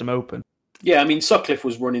the system opened. Yeah, I mean, Sutcliffe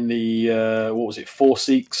was running the 4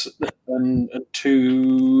 Seeks and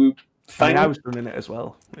 2. I was running it as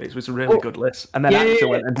well. It was a really good list. And then Actor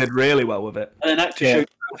went and did really well with it. And then Actor showed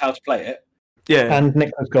you how to play it. Yeah. And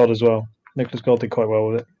Nicholas God as well. Nicholas God did quite well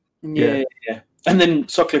with it. Yeah. And then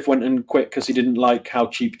Sutcliffe went and quit because he didn't like how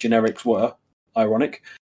cheap generics were. Ironic.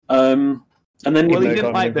 And And then Well, he no, didn't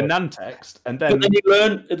can't like the remember. Nantex, and but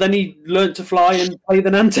then he learned to fly and play the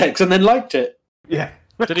Nantex, and then liked it. yeah.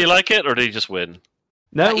 Did he like it, or did he just win?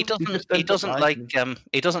 No, he just doesn't like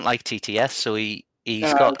TTS, so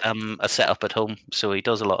he's got a setup at home, so he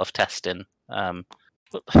does a lot of testing.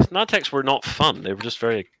 Nantex were not fun; they were just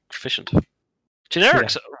very efficient.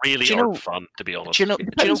 Generics really aren't fun, to be honest. Do you know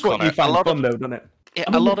what Connor, you find fun, though, doesn't it? Yeah,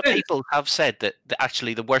 a lot of people have said that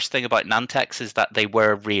actually the worst thing about Nantex is that they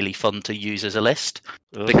were really fun to use as a list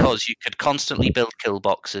because you could constantly build kill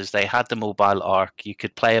boxes. They had the mobile arc. You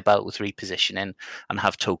could play about with repositioning and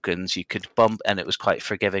have tokens. You could bump, and it was quite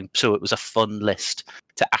forgiving. So it was a fun list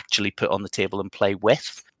to actually put on the table and play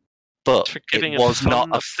with. But it was not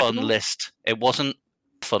a fun list. It wasn't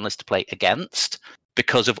a fun list to play against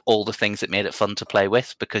because of all the things that made it fun to play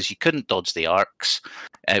with, because you couldn't dodge the arcs.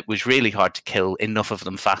 It was really hard to kill enough of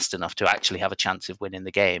them fast enough to actually have a chance of winning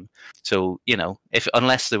the game. So,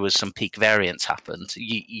 unless there was some peak variance happened,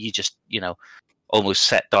 you just, almost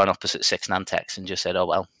set down opposite 6 Nantex and just said, oh,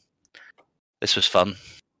 well, this was fun.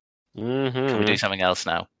 Can we do something else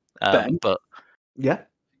now? But yeah.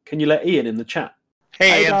 Can you let Ian in the chat?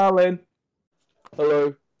 Hey, darling.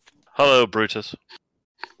 Hello, Brutus.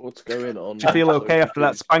 What's going on? Do you feel okay after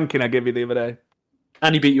that spanking I gave you the other day?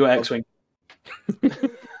 And he beat you at X-Wing.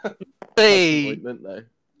 Hey!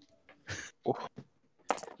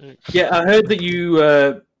 Yeah, I heard that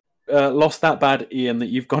you lost that bad, Ian, that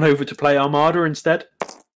you've gone over to play Armada instead.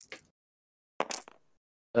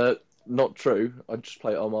 Not true. I just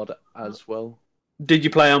play Armada as well. Did you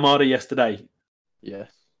play Armada yesterday?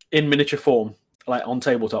 Yes. In miniature form, like on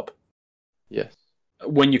tabletop? Yes.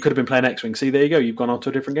 When you could have been playing X-Wing. See, there you go. You've gone on to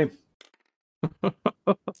a different game.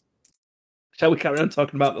 Shall we carry on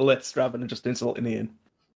talking about the list rather than just insulting Ian?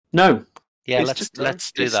 No. Yeah, let's do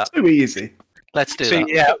that. It's too easy. Let's do that.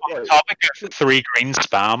 Yeah, on the topic of 3 green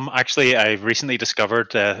spam, actually, I recently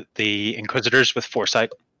discovered the Inquisitors with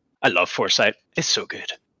Foresight. I love Foresight. It's so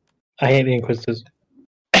good. I hate the Inquisitors.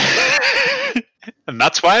 And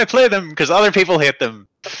that's why I play them, because other people hate them.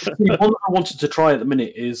 The one I wanted to try at the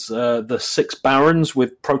minute is the 6 Barons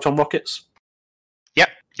with proton rockets. Yep.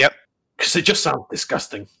 Because it just sounds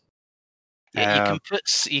disgusting. Yeah,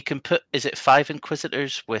 you can put. Is it 5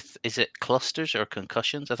 Inquisitors with? Is it clusters or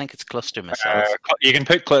concussions? I think it's cluster missiles. You can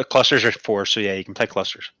put clusters or 4, so yeah, you can play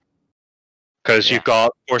clusters. Because you've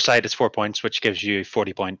got Foresight is 4 points, which gives you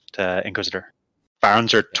 40-point Inquisitor.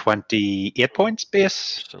 Barons are 28 points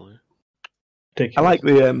base. I like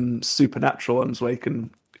the supernatural ones where you can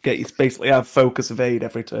basically have focus evade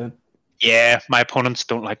every turn. Yeah, my opponents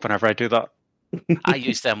don't like whenever I do that. I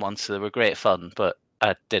used them once, so they were great fun. But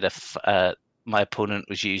I did my opponent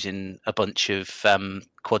was using a bunch of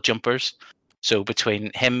quad jumpers. So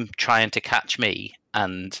between him trying to catch me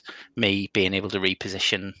and me being able to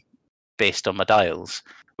reposition based on my dials,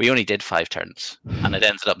 we only did 5 turns, and it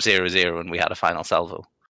ended up 0-0, and we had a final salvo.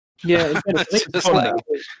 Yeah, it's just like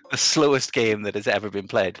the slowest game that has ever been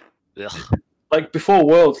played. Like before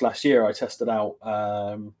Worlds last year, I tested out.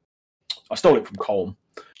 I stole it from Colm,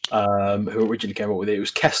 who originally came up with it. It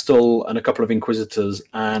was Kestel and a couple of Inquisitors,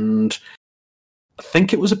 and I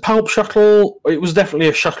think it was a Palp shuttle. It was definitely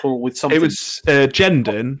a shuttle with something. It was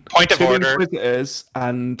Jendon, Point of 2 order. Inquisitors,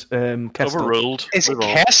 and Kestel. Overruled. Is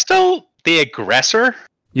Kestel the aggressor?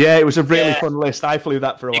 Yeah, it was a really fun list. I flew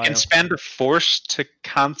that for a You while. can spend a force to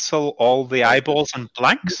cancel all the eyeballs and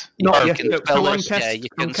blanks. No, you you can can spell on this, yeah, you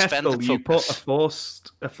can spend Kestel, the you put focus.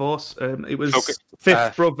 a force. It was Focus.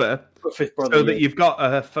 Fifth Brother, Fifth Brother, so that you've got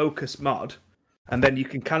a focus mod, and then you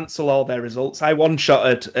can cancel all their results. I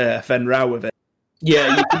one-shotted Fen Rao with it.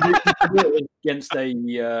 Yeah, you can do it against a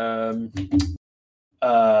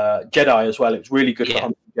Jedi as well. It's really good for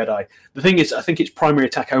hunting Jedi. The thing is, I think it's primary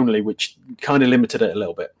attack only, which kind of limited it a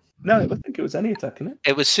little bit. No, I think it was any attack, isn't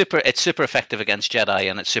it? It's super effective against Jedi,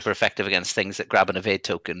 and it's super effective against things that grab an evade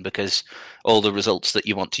token, because all the results that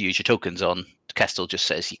you want to use your tokens on, Kestel just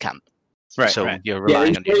says you can't. Right, so right. you're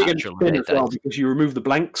relying on your natural Finn evade as well, dice. because you remove the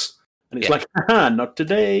blanks, and it's like, haha, not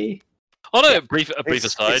today. On a brief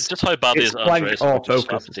aside, it's- just how badly it's is blank Andreas or just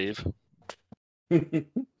focus. Steve?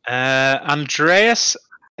 Andreas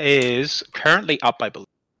is currently up, I believe.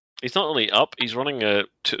 He's not only up, he's running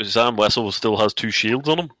Zam Wessel still has 2 shields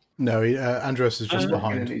on him. No, Andros is just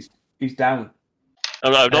behind. He's down.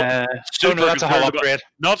 I'm not super that's a whole concerned upgrade.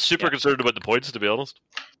 not super concerned about the points, to be honest.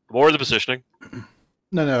 More the positioning.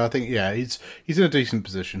 No, I think he's in a decent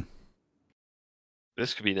position.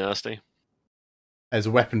 This could be nasty. There's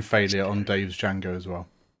a weapon failure on Dave's Django as well.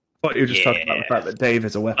 I thought you were just talking about the fact that Dave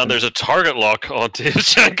is a weapon. And there's a target lock on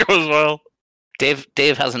Tavchenko as well.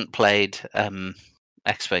 Dave hasn't played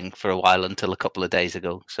X-Wing for a while until a couple of days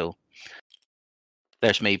ago, so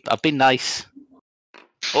There's me. I've been nice.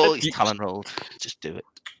 Oh, he's talent rolled. Just do it.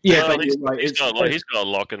 Yeah, Well, but he's, you're right. he's got a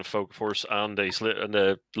lock and a Focus Force and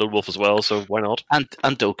a Lone Wolf as well, so why not? And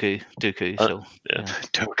Dooku. So Yeah.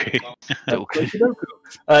 Dooku.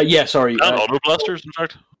 Yeah, sorry. And Auto Blasters, in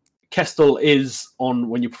fact. Kestel is on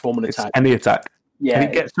when you perform an It's attack. any attack. Yeah, And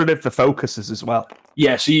it gets rid of the focuses as well.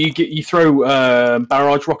 yeah. So you throw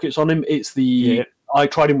barrage rockets on him. It's the Yeah. I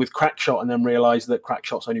tried him with crack shot and then realised that crack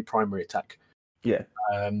shot's only primary attack. Yeah.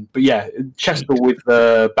 But yeah, Kestel with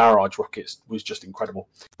the barrage rockets was just incredible.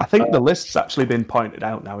 I think the list's actually been pointed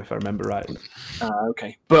out now, if I remember right.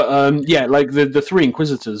 Okay, but yeah, like the three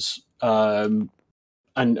Inquisitors and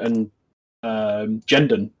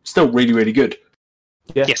Jendon still really really good.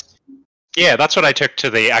 Yeah. Yes. Yeah, that's what I took to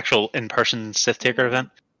the actual in-person Sith Taker event.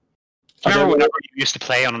 Do you remember whenever you used to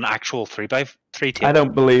play on an actual 3x3 table? I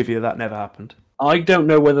don't believe you. That never happened. I don't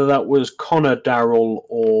know whether that was Connor, Daryl,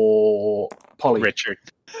 or Polly. Richard.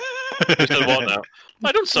 Who said what now?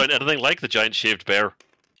 I don't sound anything like the giant shaved bear.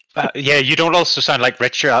 Yeah, you don't also sound like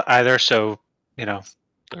Richard either, so, you know.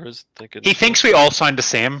 There is, He thinks we all sound the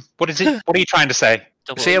same. What is it? What are you trying to say?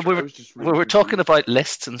 See, we were talking about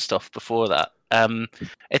lists and stuff before that.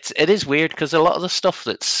 It is weird because a lot of the stuff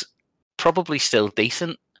that's probably still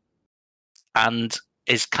decent and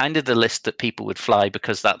is kind of the list that people would fly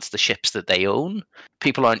because that's the ships that they own.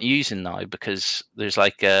 People aren't using now because there's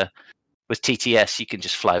like with TTS you can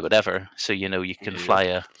just fly whatever. So you can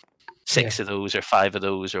fly 6 of those or 5 of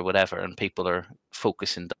those or whatever, and people are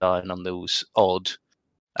focusing down on those odd.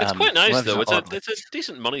 It's quite nice well, though. not It's a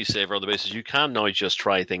decent money saver on the basis you can now just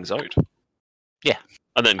try things out. Yeah.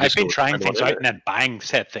 And then I've been trying things out and then buying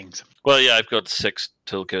said things. Well, yeah, I've got 6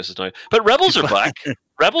 tool cases now. But Rebels are back.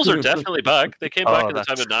 Rebels are definitely back. They came back at the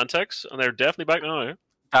time of Nantex, and they're definitely back now.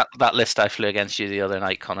 That list I flew against you the other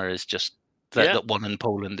night, Connor, is just that one in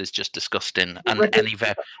Poland is just disgusting, and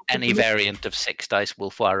any variant of 6 dice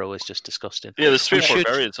Wolf Arrow is just disgusting. Yeah, there's 3 or 4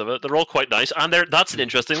 variants of it. They're all quite nice, and that's an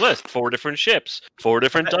interesting list. 4 different ships, 4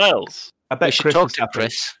 different dials. I bet we should Chris talk is to happy.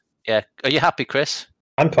 Chris. Yeah, are you happy, Chris?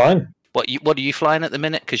 I'm fine. What are you flying at the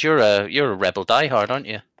minute? Because you're a Rebel diehard, aren't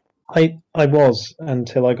you? I was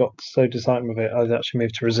until I got so disheartened with it. I actually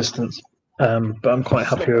moved to Resistance, but I'm quite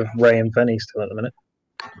happy with Ray and Venny still at the minute.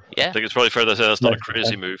 Yeah, I think it's probably fair to say that's not a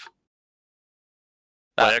crazy move.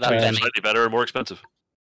 Actually, it's slightly better and more expensive.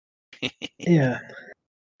 Yeah.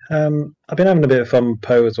 I've been having a bit of fun with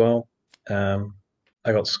Poe as well.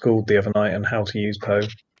 I got schooled the other night on how to use Poe.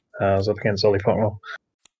 I was up against Ollie Potwell.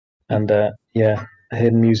 And yeah, I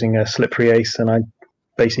hit him using a slippery ace, and I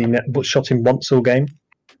basically shot him once all game.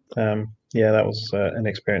 Yeah, that was an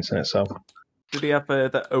experience in itself. Did he have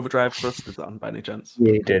that overdrive thrusters on by any chance?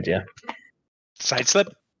 Yeah, he did, yeah. Side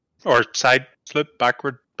slip? Or side slip,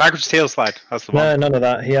 backwards tail slide. That's the one. No, none of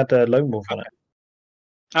that. He had a Lone Wolf on it.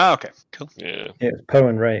 Oh, okay, cool. Yeah. Yeah, it's Poe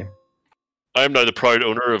and Ray. I am now the proud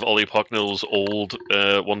owner of Ollie Pocknell's old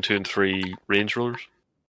 1, 2, and 3 Range Rollers.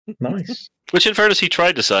 Nice. Which, in fairness, he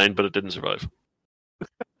tried to sign, but it didn't survive.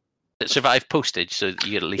 It survived postage, so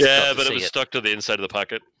you at least Yeah, got to but see it was stuck to the inside of the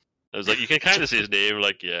packet. I was like, you can kind of see his name,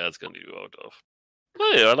 like, yeah, it's going to go out of.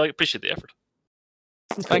 Well, yeah, I appreciate the effort.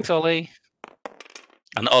 Thanks, Ollie.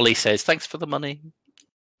 And Ollie says, "Thanks for the money."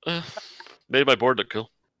 Made my board look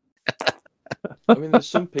cool. I mean, there's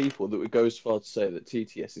some people that would go as far to say that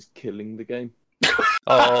TTS is killing the game.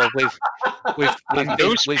 Oh,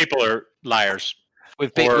 Those people are liars.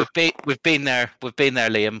 We've been there. We've been there,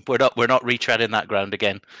 Liam. We're not retreading that ground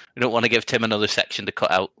again. We don't want to give Tim another section to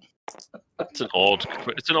cut out. It's an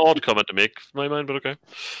odd comment to make, in my mind, but okay.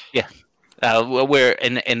 Yeah. We're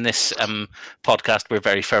in this podcast. We're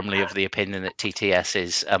very firmly of the opinion that TTS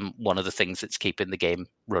is one of the things that's keeping the game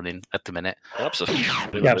running at the minute. Absolutely.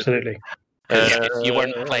 Yeah, absolutely. If you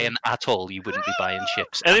weren't playing at all, you wouldn't be buying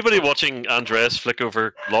ships. Anybody watching Andres flick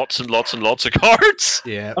over lots and lots and lots of cards?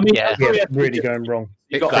 Yeah. I mean, Yeah. yeah, really going wrong.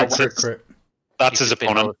 That's his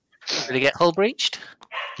opponent. Did he get hull breached?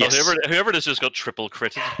 Yes. Whoever this just got triple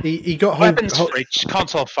critted. He got Weapons breach,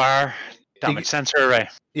 console fire, damage sensor array.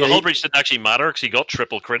 The hull breach didn't actually matter because he got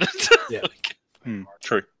triple critted. Yeah.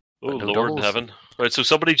 True. Oh, No Lord in doubles. heaven. Right, so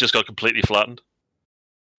somebody just got completely flattened.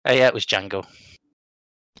 Yeah, it was Django.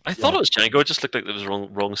 I thought it was Django. It just looked like it was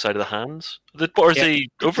wrong side of the hands. Or is the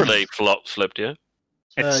overlay flipped, yeah?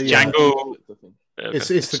 It's yeah. Django. Yeah, okay. It's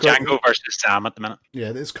the It's Django versus Sam at the minute.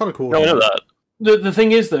 Yeah, it's kind of cool. No, I know that. The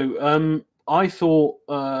thing is, though, I thought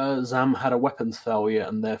Zam had a weapons failure,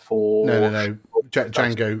 and therefore No.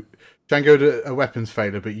 Django did a weapons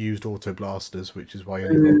failure, but used auto blasters, which is why he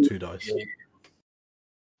only rolled 2 dice.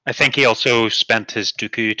 I think he also spent his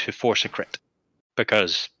Dooku to force a crit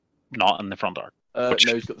because not in the front arc. No,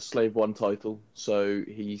 he's got the Slave 1 title, so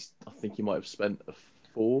I think he might have spent a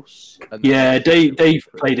force. And yeah, Dave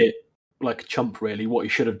played it like a chump, really. What he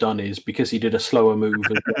should have done is, because he did a slower move,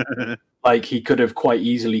 like he could have quite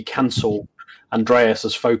easily cancelled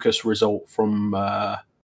Andreas's focus result from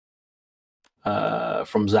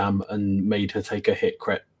Zam and made her take a hit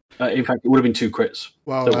crit. In fact, it would have been 2 crits.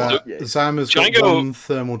 Well, Zam has got one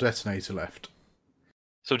thermal detonator left.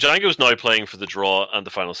 So Django's now playing for the draw and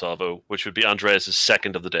the final salvo, which would be Andreas'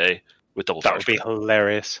 second of the day with double. That would be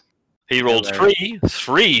hilarious. He rolled three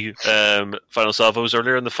final salvos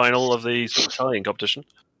earlier in the final of the Italian competition.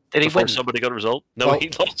 Did he win? Somebody got a result. No, well,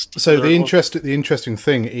 he lost. So the interesting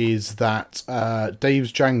thing is that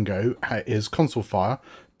Dave's Django is console fire,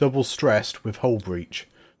 double stressed with hull breach.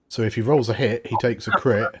 So if he rolls a hit, he takes a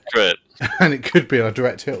crit, and it could be a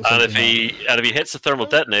direct hit. Or and if he hits the thermal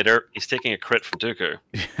detonator, he's taking a crit from Dooku.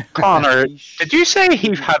 Connor, did you say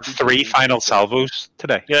he had 3 final salvos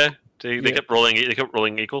today? Yeah, they kept rolling. They kept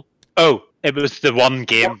rolling equal. Oh, it was the one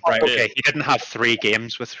game, right? Okay, he didn't have 3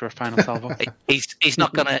 games with your final salvo. He's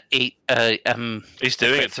not gonna eat. He's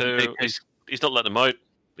doing it too. He's not letting him out.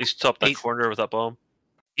 He's stopped that corner with that bomb.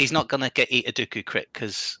 He's not gonna eat a Dooku crit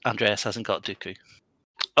because Andreas hasn't got Dooku.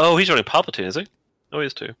 Oh, he's running Palpatine, is he? Oh, he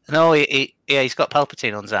is too. No, he's got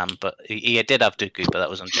Palpatine on Zam, but he did have Dooku, but that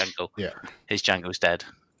was on Django. Yeah, his Django's dead,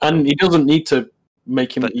 and he doesn't need to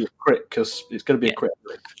make him eat a crit because it's going to be a crit.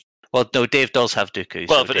 Well, no, Dave does have Dooku.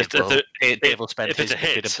 Well, so Dave will spend if it's a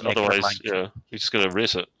hit, otherwise, he's just going to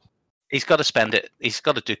erase it. He's got to spend it. He's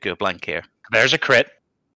got to Dooku a blank here. There's a crit.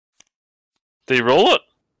 Did he roll it?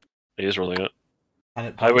 He is rolling it.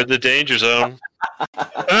 I went the danger zone.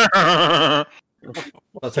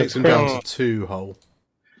 That takes him down to 2 hull.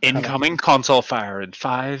 Incoming console fire in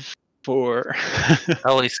 5, 4.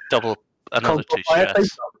 Oh, he's double another 2 stress.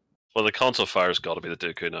 Well, the console fire's got to be the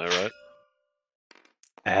Dooku now, right?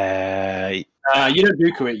 You don't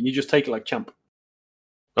Dooku it. You just take it like champ.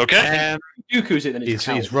 Okay. Dooku's it, then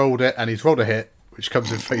he's rolled it, and he's rolled a hit, which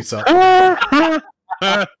comes in face up.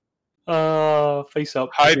 Face up.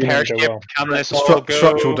 High pear-shaped canvas.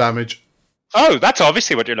 Structural damage. Oh, that's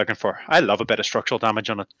obviously what you're looking for. I love a bit of structural damage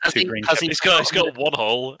on a 2 green. He's got 1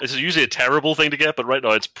 hull. It's usually a terrible thing to get, but right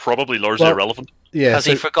now it's probably largely irrelevant. Yeah. Has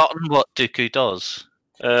he forgotten what Dooku does?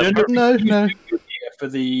 No. For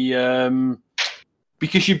the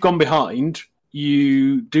because you've gone behind,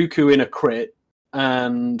 you Dooku in a crit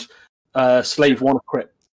and Slave 1 a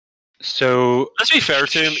crit. So let's be fair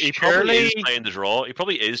to him. He probably is playing the draw. He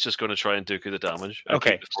probably is just going to try and Dooku the damage.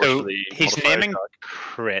 Okay, so he's naming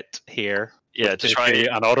crit here. Yeah, to try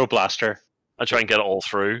an auto blaster. I try and get it all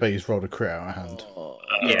through. But he's rolled a crit out of hand.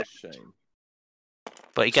 Yeah, shame.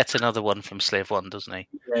 But he gets another one from Slave 1, doesn't he?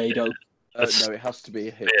 Yeah, he does. No, it has to be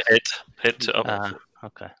a hit. Hit up.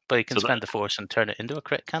 Okay, but he can spend the force and turn it into a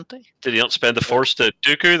crit, can't he? Did he not spend the force to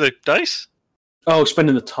Dooku the dice? Oh,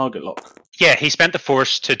 spending the target lock. Yeah, he spent the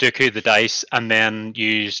force to Dooku the dice and then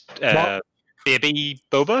used Baby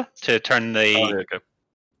Boba to turn the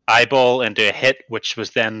eyeball into a hit, which was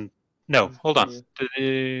then... No, hold on.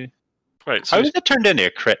 Right. How is it turned into a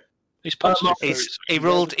crit? He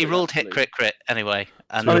rolled hit crit anyway.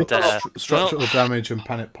 And structural damage and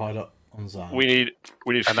panic pilot on Zam. We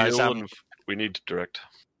need fuel and we need direct.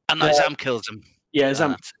 And now Zam kills him. Yeah,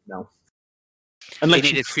 Zam. No. He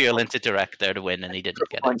needed fuel into direct there to win, and he didn't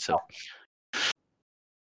get it. So,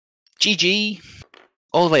 GG,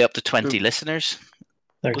 all the way up to 20 listeners.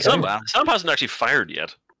 Okay. Well, Sam hasn't actually fired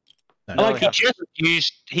yet. No, he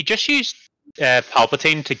just used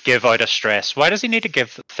Palpatine to give out a stress. Why does he need to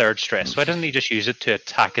give third stress? Why doesn't he just use it to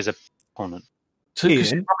attack his opponent? Because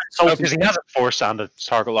he has a force and a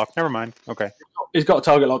target lock. Never mind. Okay. He's got a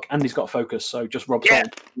target lock and he's got focus, so just rob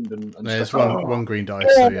and there's one green dice.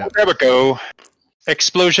 So yeah. There we go.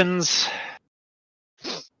 Explosions.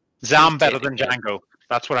 Zam better than Django.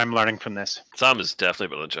 That's what I'm learning from this. Zam is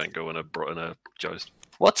definitely better than Django in a joust.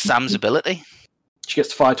 What's Zam's ability? She gets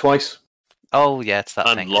to fire twice. Oh yeah, it's that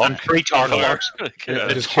and thing. Long 3 target locks.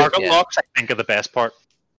 Target locks, I think, are the best part.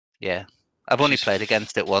 Yeah. I've only played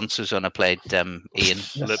against it once. It was when I played Ian.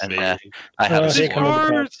 And, I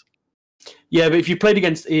haven't. Yeah, but if you played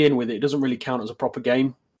against Ian with it, it doesn't really count as a proper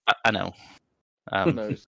game. I know. On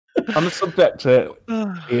the subject,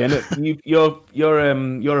 Ian,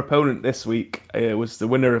 your opponent this week was the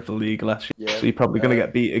winner of the league last year, so you're probably going to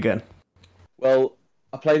get beat again. Well,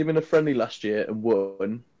 I played him in a friendly last year and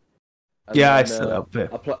won. And yeah, then, I set up there.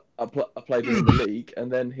 I played him in the league,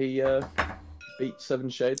 and then he beat 7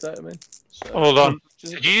 Shades out of me. So, hold on.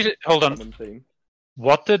 Hold on.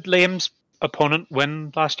 What did Liam's opponent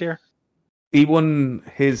win last year? He won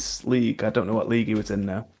his league. I don't know what league he was in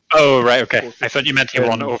now. Oh, right, okay. I thought you meant he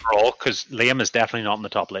won overall, because Liam is definitely not in the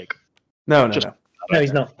top league. No, No,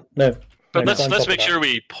 he's not. No. But No, let's make sure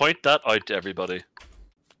we point that out to everybody.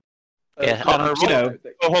 Yeah, hold on.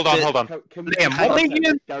 Can we Liam, clarify what league are you in?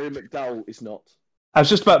 that Gary McDowell is not. I was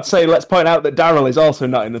just about to say, let's point out that Daryl is also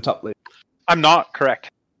not in the top league. I'm not correct.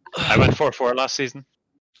 I went 4-4 last season.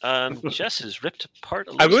 And Jess is ripped apart.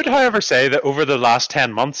 I would, however, say that over the last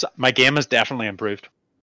 10 months, my game has definitely improved.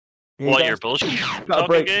 What, your bullshit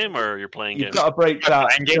talking game or your playing game? You've got to break that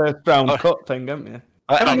first round cut thing, haven't you?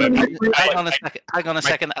 Hang on a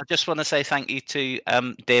second. I just want to say thank you to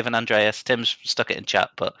Dave and Andreas. Tim's stuck it in chat,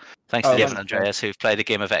 but thanks to Dave and Andreas who've played a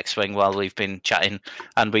game of X-Wing while we've been chatting,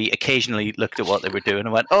 and we occasionally looked at what they were doing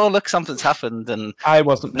and went, "Oh, look, something's happened." And I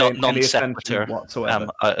wasn't paying non any attention sequitur whatsoever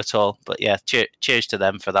at all. But yeah, cheers to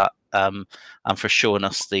them for that, and for showing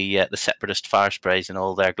us the separatist fire sprays in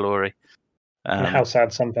all their glory. And how sad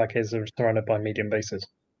Sunfac is surrounded by medium bases.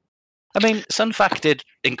 I mean, Sunfac did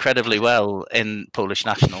incredibly well in Polish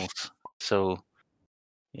Nationals. So,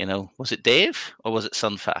 was it Dave or was it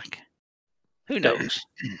Sunfac? Who knows?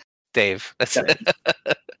 Dave. But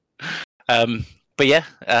yeah,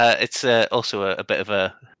 it's also a bit of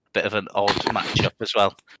an odd matchup as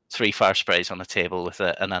well. 3 fire sprays on a table with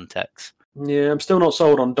an Antex. Yeah, I'm still not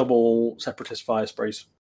sold on double separatist fire sprays.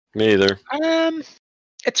 Me either.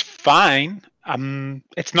 It's fine.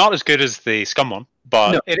 It's not as good as the Scum one,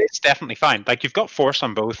 but it is definitely fine. Like, you've got force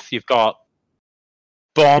on both. You've got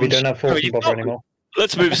bombs. We don't have force and buffer anymore.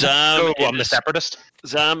 Let's move Zam on the separatist.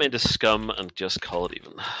 Zam into Scum and just call it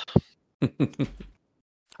even.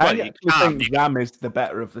 I actually think Zam is the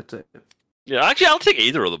better of the two. Yeah, actually, I'll take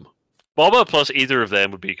either of them. Boba plus either of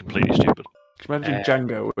them would be completely stupid. Imagine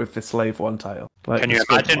Django with the Slave 1 tile. Can you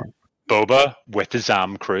imagine Boba with the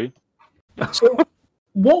Zam crew? So,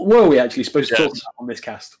 what were we actually supposed to talk about on this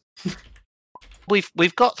cast?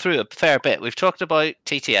 We've got through a fair bit. We've talked about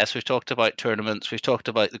TTS, we've talked about tournaments, we've talked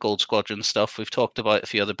about the Gold Squadron stuff, we've talked about a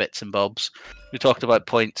few other bits and bobs. We've talked about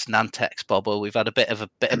points, Nantex, Bobo. We've had a bit of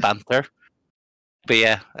banter. But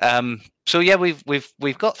yeah, so yeah, we've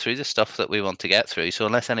got through the stuff that we want to get through. So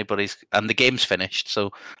unless anybody's and the game's finished,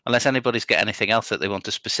 so unless anybody's got anything else that they want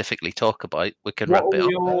to specifically talk about, we can wrap it up. What are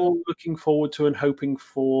we all looking forward to and hoping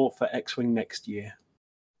for X-Wing next year?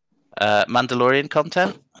 Mandalorian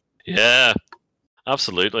content. Yeah,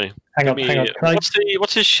 absolutely. Hang on.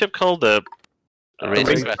 What's his ship called? The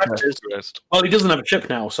Razor's Crest. Well, he doesn't have a ship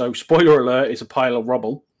now, so spoiler alert: it's a pile of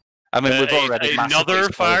rubble. I mean, we've already another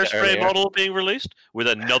fire spray model being released with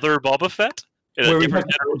another Boba Fett in a different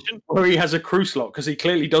generation, where he has a crew slot because he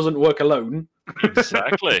clearly doesn't work alone.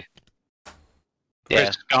 Exactly.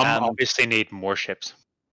 Yeah, Scum obviously need more ships.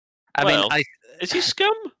 I mean, is he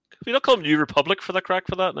Scum? Can we not call him New Republic for the crack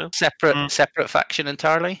for that now? Separate faction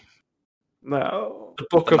entirely. No, the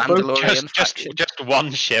Book the of Mandalorian faction. Just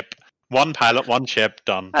one ship, one pilot, one ship,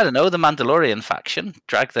 done. I don't know, the Mandalorian faction.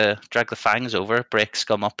 Drag the fangs over, break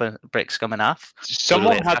Scum in half.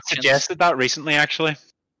 Someone had suggested that recently, actually.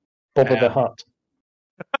 Boba the Hutt.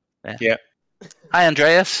 Yeah. Hi,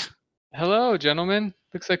 Andreas. Hello, gentlemen.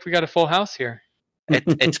 Looks like we got a full house here.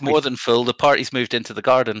 It's more than full. The party's moved into the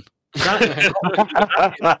garden. Oh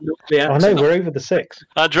no, we're over the 6.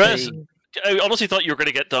 Andres, I honestly thought you were going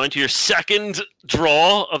to get down to your second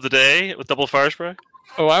draw of the day with double fire spray.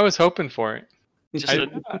 Oh, I was hoping for it. I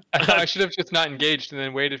thought I should have just not engaged and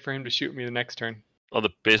then waited for him to shoot me the next turn. On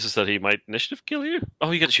the basis that he might initiative kill you?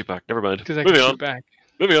 Oh, you get to shoot back. Never mind. Because I can shoot back.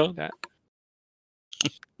 Moving on. That.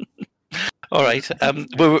 All right.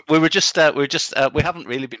 We haven't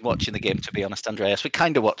really been watching the game, to be honest, Andreas. We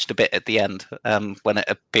kind of watched a bit at the end when it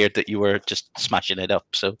appeared that you were just smashing it up.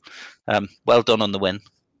 So, well done on the win.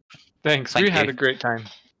 Thanks. We had a great time.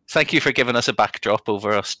 Thank you for giving us a backdrop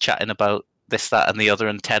over us chatting about this, that, and the other,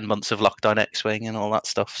 and 10 months of lockdown X-Wing and all that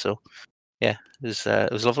stuff. So, yeah,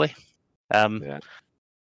 it was lovely.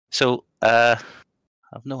 So, I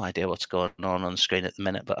have no idea what's going on the screen at the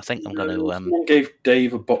minute, but I think I'm going to. Someone gave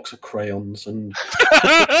Dave a box of crayons, and.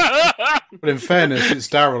 But in fairness, it's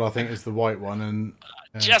Daryl. I think is the white one, and.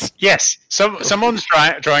 Yes. Someone's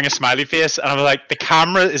drawing a smiley face, and I'm like, the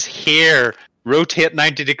camera is here. Rotate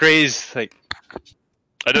 90 degrees. Like,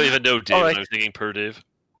 I don't even know Dave. Right. I was thinking per Dave.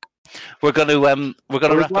 We're going to wrap it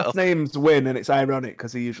up. Last name's Win, and it's ironic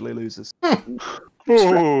because he usually loses. That's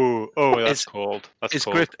cold. That's cold. His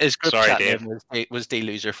group Sorry, chat Dave. name was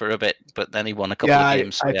D-Loser for a bit, but then he won a couple of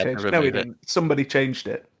games. So I changed it. No, he didn't. Somebody changed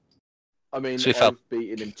it. I mean, So I've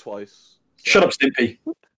beaten him twice. So. Shut up, Stimpy.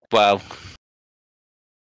 Wow.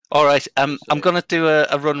 All right. I'm going to do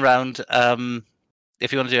a run round.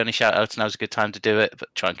 If you want to do any shout outs, now's a good time to do it, but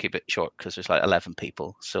try and keep it short because there's like 11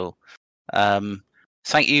 people. So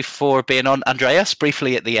Thank you for being on, Andreas,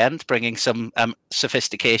 briefly at the end, bringing some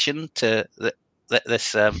sophistication to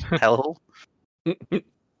this hellhole.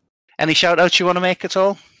 Any shout-outs you want to make at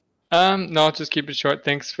all? No, I'll just keep it short.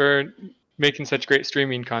 Thanks for making such great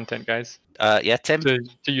streaming content, guys. Yeah, Tim. To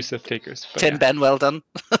Yusuf takers. Tim, yeah. Ben, well done.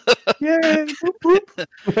 Yay!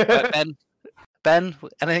 Ben,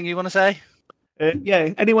 anything you want to say?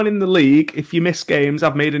 Yeah, anyone in the league, if you miss games,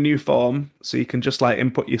 I've made a new form, so you can just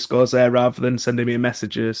input your scores there rather than sending me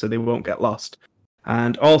messages so they won't get lost.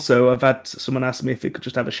 And also, I've had someone ask me if they could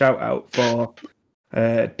just have a shout-out for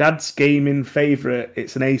Dad's gaming favourite.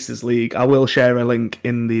 It's an Aces League. I will share a link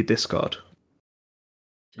in the Discord.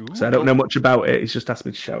 Ooh, so I don't know much about it. He's just asked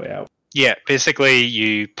me to shout it out. Yeah, basically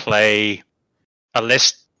you play a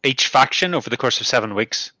list each faction over the course of 7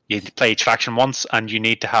 weeks. You play each faction once, and you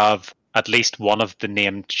need to have at least one of the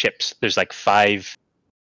named ships. There's 5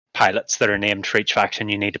 pilots that are named for each faction.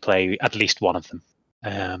 You need to play at least one of them.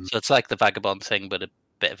 So it's like the Vagabond thing, but a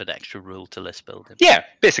bit of an extra rule to list building. Yeah,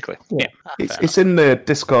 basically. Yeah. It's in the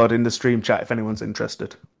Discord, in the stream chat, if anyone's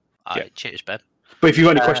interested. All right, cheers, Ben. But if you've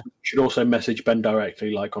got any questions, you should also message Ben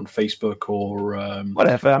directly, on Facebook or...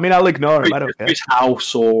 whatever. I mean, I'll ignore him. I don't care. His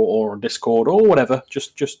house or on Discord or whatever.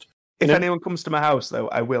 Just if anyone comes to my house, though,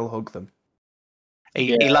 I will hug them.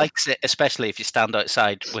 He likes it, especially if you stand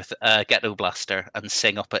outside with a ghetto blaster and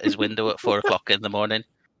sing up at his window at 4 o'clock in the morning.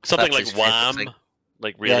 Something like Wham,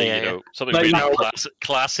 really, something really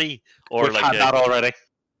classy, or We've had that already.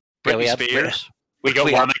 Britney Spears. We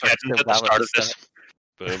got one again at the start of this.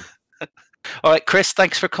 Boom. All right, Chris,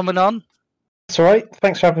 thanks for coming on. That's all right.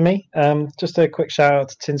 Thanks for having me. Just a quick shout out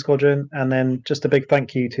to Tin Squadron, and then just a big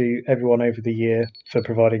thank you to everyone over the year for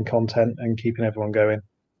providing content and keeping everyone going.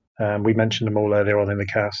 We mentioned them all earlier on in the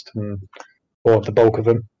cast, or the bulk of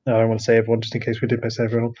them. I don't want to say everyone, just in case we did miss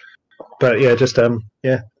everyone. But yeah,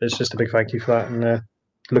 it's just a big thank you for that, and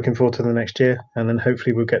looking forward to the next year, and then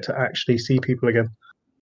hopefully we'll get to actually see people again.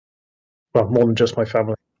 Well, more than just my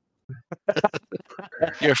family.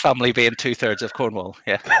 Your family being 2/3 of Cornwall,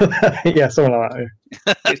 yeah. Yeah, something like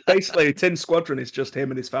that. It's basically Tin Squadron is just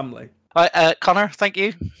him and his family. All right, Connor, thank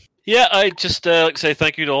you. Yeah, I just like to say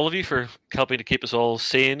thank you to all of you for helping to keep us all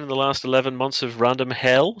sane in the last 11 months of random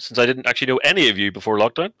hell, since I didn't actually know any of you before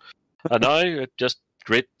lockdown. And now, just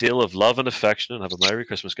great deal of love and affection, and have a Merry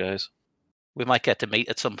Christmas, guys. We might get to meet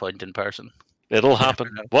at some point in person. It'll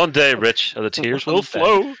happen. One day, Rich, and the tears will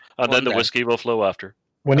flow, and then the whiskey will flow after.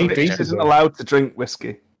 When he isn't allowed to drink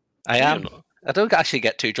whiskey. I am. I don't actually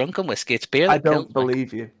get too drunk on whiskey. It's beer. I don't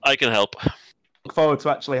believe you. I can help. Look forward to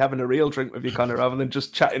actually having a real drink with you, Connor, rather than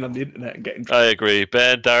just chatting on the internet and getting drunk. I agree.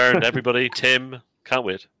 Ben, Darren, everybody, Tim, can't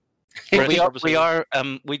wait.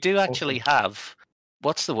 We do actually have,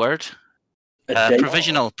 what's the word?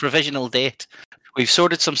 Provisional date. We've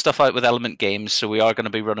sorted some stuff out with Element Games, so we are going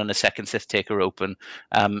to be running a second Sith Taker Open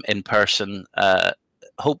in person,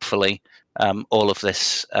 hopefully. All of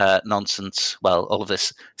this nonsense, all of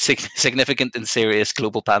this significant and serious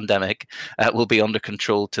global pandemic will be under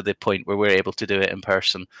control to the point where we're able to do it in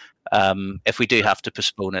person. If we do have to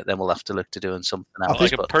postpone it, then we'll have to look to doing something else. I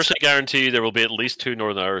can personally guarantee there will be at least 2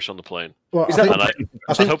 Northern Irish on the plane. Well,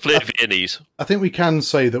 hopefully Viennese. I think we can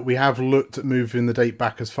say that we have looked at moving the date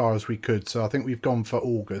back as far as we could. So I think we've gone for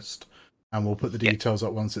August, and we'll put the details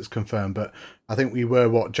up once it's confirmed. But I think we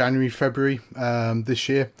were, January, February this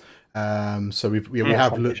year. So we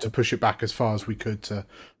have looked to push it back as far as we could to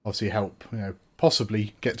obviously help,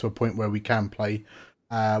 possibly get to a point where we can play.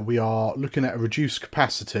 We are looking at a reduced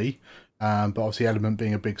capacity, but obviously Element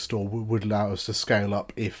being a big store would allow us to scale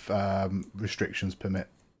up if restrictions permit.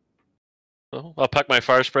 Well, I'll pack my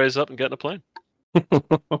fire sprays up and get in a plane.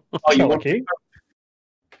 Oh, you want to?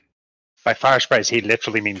 By fire sprays, he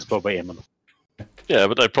literally means Bubba Eamon. Yeah,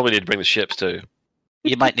 but I probably need to bring the ships too.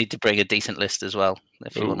 You might need to bring a decent list as well,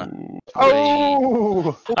 if you want to.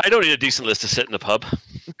 Oh! I don't need a decent list to sit in the pub.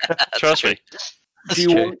 Trust me.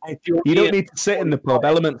 You don't need to sit in the pub.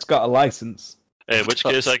 Element's got a license. In which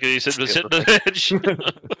case, I could sit in the edge.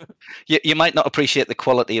 You might not appreciate the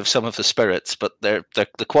quality of some of the spirits, but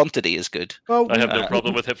the quantity is good. Well, I have no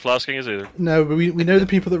problem with hip flasking as either. No, but we know the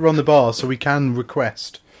people that run the bar, so we can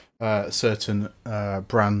request certain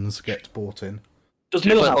brands get bought in.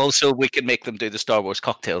 But also, we can make them do the Star Wars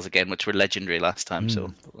cocktails again, which were legendary last time.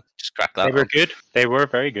 So just crack that. They were good. They were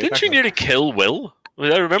very good. Didn't you nearly kill Will?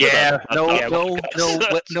 I remember that.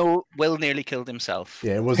 No. Will nearly killed himself.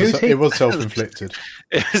 Yeah, it was self-inflicted.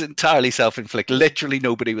 It was entirely self-inflicted. Literally,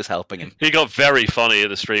 nobody was helping him. He got very funny in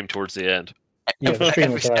the stream towards the end. Yeah,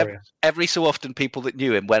 every so often, people that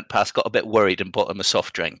knew him went past, got a bit worried, and bought him a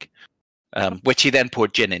soft drink, which he then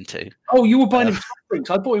poured gin into. Oh, you were buying him soft drinks.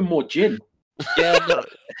 I bought him more gin.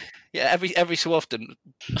 Yeah, every so often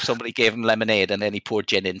somebody gave him lemonade and then he poured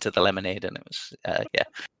gin into the lemonade, and it was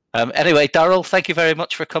anyway, Daryl, thank you very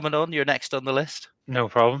much for coming on. You're next on the list. No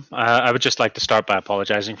problem. I would just like to start by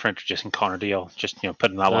apologising for introducing Connor Deal. Just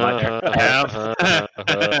putting that one out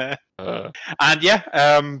there.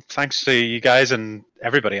 And thanks to you guys and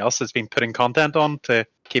everybody else that's been putting content on to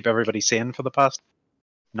keep everybody sane for the past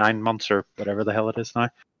 9 months or whatever the hell it is now.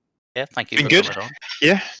 Yeah, thank you. Been good. Coming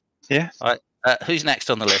on. Yeah. All right. Who's next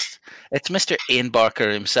on the list? It's Mr. Ian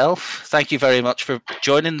Barker himself. Thank you very much for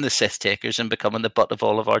joining the Sith Takers and becoming the butt of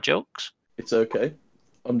all of our jokes. It's okay.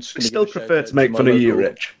 I'm just going to still prefer to make fun of you,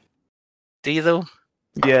 Rich. Do you though?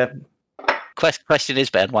 Yeah. Question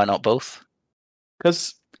is, Ben, why not both?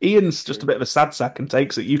 Because Ian's just a bit of a sad sack and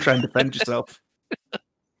takes it. You try and defend yourself.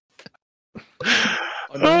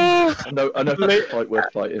 I know it's quite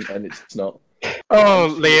worth fighting, and it's not.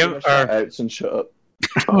 Oh, Liam. Shout-outs and shut up.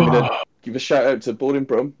 I'm going to give a shout-out to Boarding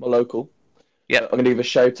Brum, my local. Yeah. I'm going to give a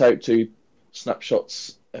shout-out to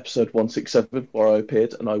Snapshots episode 167, where I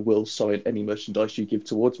appeared, and I will sign any merchandise you give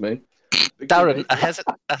towards me. Darren,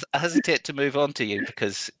 I hesitate to move on to you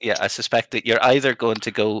because, I suspect that you're either going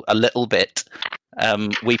to go a little bit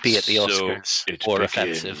weepy at the Oscars or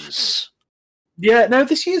offensive. Yeah, no,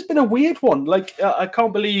 this year's been a weird one. Like, I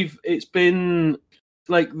can't believe it's been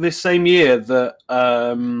like this same year that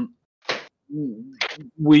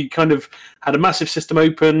we kind of had a massive system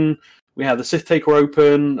open. We had the Sith Taker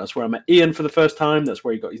open. That's where I met Ian for the first time. That's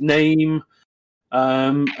where he got his name.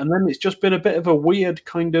 And then it's just been a bit of a weird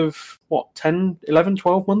kind of, 10, 11,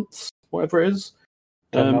 12 months, whatever it is.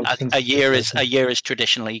 A year is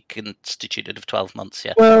traditionally constituted of 12 months,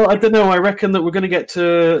 yeah. Well, I don't know. I reckon that we're going to get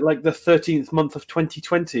to like the 13th month of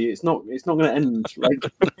 2020. It's not going to end. Like,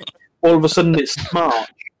 all of a sudden it's March.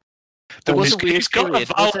 There was a weird He's got period.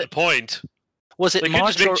 a valid point. Was it They could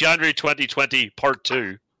March just make January 2020 part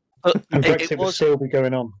 2. And Brexit will still be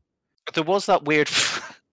going on. There was that weird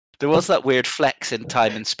flex in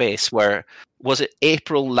time and space where, was it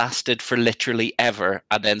April lasted for literally ever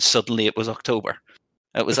and then suddenly it was October?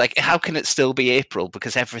 It was like, how can it still be April?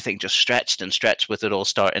 Because everything just stretched and stretched with it all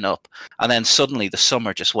starting up. And then suddenly the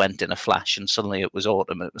summer just went in a flash and suddenly it was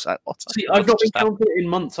autumn. It was like, I've not been counting it in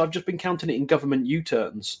months. I've just been counting it in government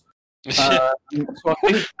U-turns. So I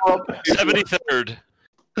think 73rd.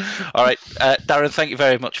 All right, Darren, thank you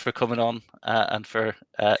very much for coming on and for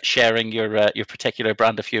sharing your particular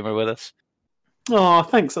brand of humour with us. Oh,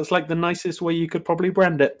 thanks. That's like the nicest way you could probably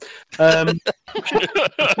brand it. Now that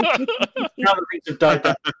things have died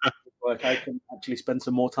down, I can actually spend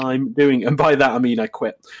some more time doing, and by that I mean I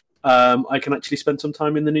quit. I can actually spend some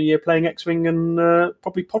time in the new year playing X-Wing and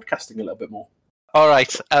probably podcasting a little bit more. All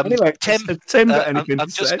right, anyway, Tim. I'm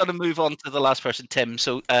just going to move on to the last person, Tim.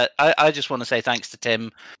 So I just want to say thanks to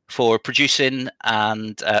Tim for producing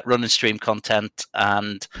and running stream content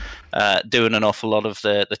and doing an awful lot of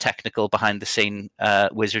the technical behind the scene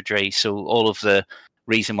wizardry. So all of the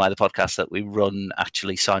reason why the podcasts that we run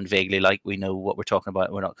actually sound vaguely like we know what we're talking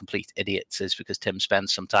about, we're not complete idiots, is because Tim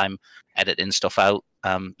spends some time editing stuff out.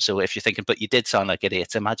 So if you're thinking, but you did sound like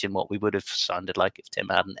idiots, imagine what we would have sounded like if Tim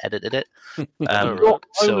hadn't edited it. Not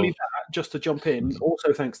only that, just to jump in,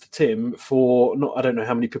 also thanks to Tim for, I don't know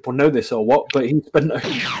how many people know this or what, but he spent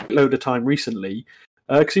a load of time recently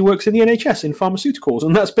because he works in the NHS in pharmaceuticals,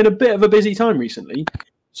 and that's been a bit of a busy time recently.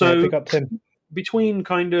 So pick up Tim. Between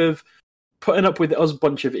kind of putting up with us a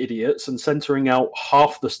bunch of idiots and censoring out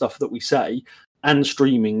half the stuff that we say and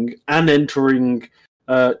streaming and entering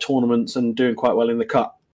tournaments and doing quite well in the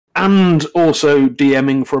cup, and also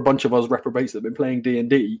DMing for a bunch of us reprobates that have been playing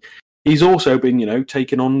D&D, he's also been,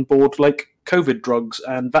 taking on board like COVID drugs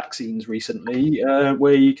and vaccines recently,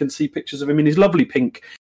 where you can see pictures of him in his lovely pink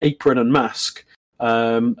apron and mask.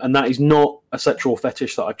 And that is not a sexual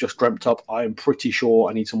fetish that I've just dreamt up. I am pretty sure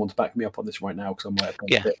I need someone to back me up on this right now because I'm way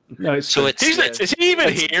yeah. No, is he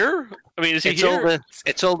even here? I mean, is he here?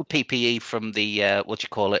 It's all the PPE from the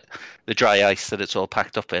the dry ice that it's all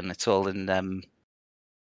packed up in. It's all in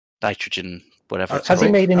nitrogen, whatever. Has he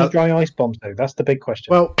made any dry ice bombs though? That's the big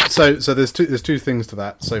question. Well, so there's two things to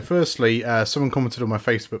that. So firstly, someone commented on my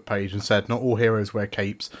Facebook page and said not all heroes wear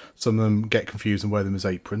capes. Some of them get confused and wear them as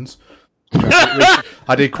aprons. Which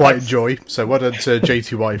I did quite enjoy, so well done to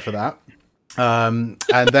JTY for that. And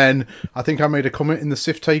then I think I made a comment in the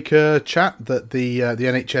Sith Taker chat that the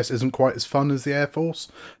NHS isn't quite as fun as the Air Force.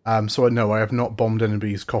 So I have not bombed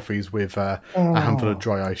anybody's coffees with a handful of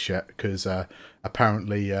dry ice yet, because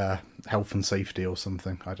apparently health and safety or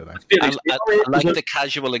something. I don't know. I like the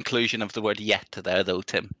casual inclusion of the word "yet" there, though,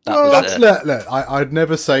 Tim. Look, I'd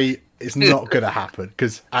never say It's not going to happen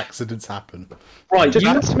because accidents happen. Right, just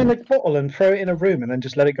put them in a bottle and throw it in a room and then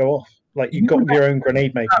just let it go off. Like you've got your own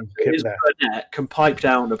grenade making kit there. Burnett can pipe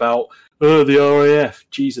down about the RAF.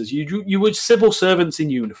 Jesus, you were civil servants in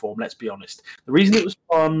uniform. Let's be honest. The reason it was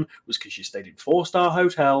fun was because you stayed in 4-star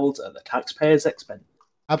hotels at the taxpayers' expense.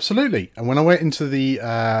 Absolutely. And when I went into the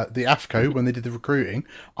AFCO when they did the recruiting,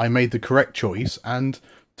 I made the correct choice and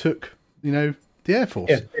took the Air Force.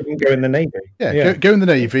 Yeah, didn't go in the Navy. Yeah. Go in the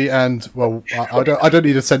Navy, and well, I don't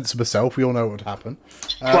need to censor myself. We all know what would happen.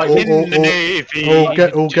 In the Navy,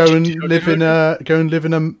 or go and live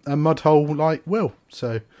in a mud hole like Will.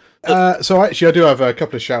 So actually, I do have a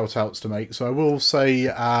couple of shout outs to make. So I will say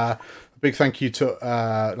a big thank you to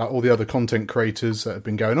like all the other content creators that have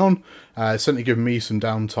been going on. It's certainly given me some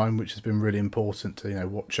downtime, which has been really important to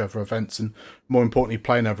watch other events and more importantly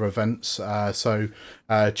play in other events. So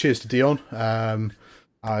cheers to Dion.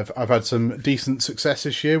 I've had some decent success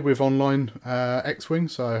this year with online X-Wing.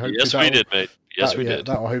 So yes, we did, mate. Yes, we did.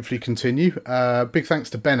 That will hopefully continue. Big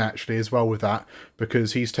thanks to Ben actually as well with that,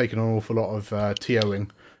 because he's taken on an awful lot of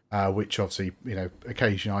TOing, which obviously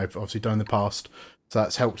occasionally I've obviously done in the past. So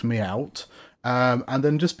that's helped me out. And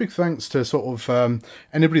then just big thanks to sort of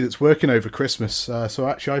anybody that's working over Christmas. So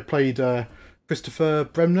actually I played Christopher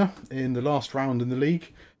Bremner in the last round in the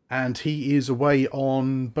league, and he is away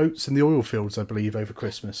on boats in the oil fields, I believe, over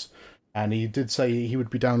Christmas. And he did say he would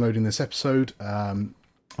be downloading this episode on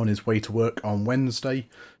his way to work on Wednesday.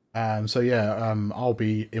 I'll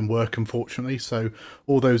be in work, unfortunately. So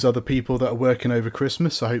all those other people that are working over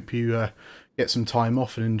Christmas, I hope you get some time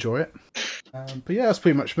off and enjoy it. But yeah, that's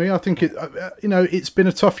pretty much me. I think it's been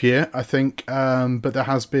a tough year, I think, but there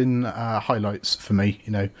has been highlights for me,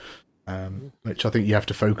 which I think you have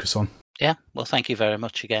to focus on. Yeah, well, thank you very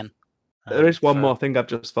much again. There is one more thing I've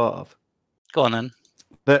just thought of. Go on then.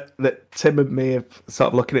 That Tim and me are sort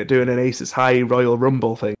of looking at doing an Aces High Royal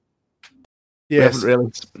Rumble thing. Yes. We haven't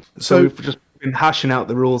really. So we've just been hashing out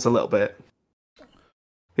the rules a little bit.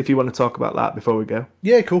 If you want to talk about that before we go.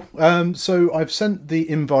 Yeah, cool. So I've sent the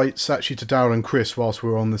invites actually to Darryl and Chris whilst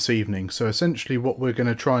we're on this evening. So essentially what we're going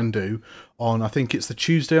to try and do on, I think it's the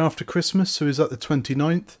Tuesday after Christmas, so is that the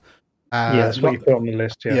 29th? Yeah, that's what you put on the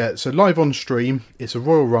list, yeah. Yeah, so live on stream, it's a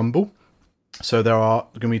Royal Rumble. So there are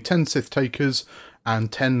going to be 10 Sith Takers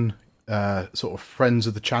and 10 sort of friends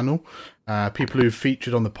of the channel, people who've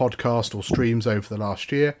featured on the podcast or streams over the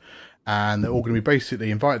last year. And they're all going to be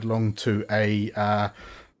basically invited along to a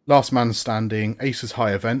last man standing Aces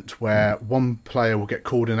High event where one player will get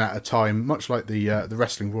called in at a time, much like the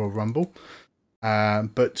Wrestling Royal Rumble.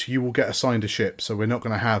 But you will get assigned a ship, so we're not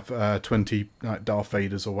going to have 20 Darth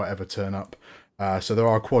Vaders or whatever turn up. So there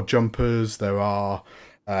are quad jumpers, there are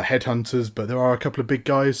headhunters, but there are a couple of big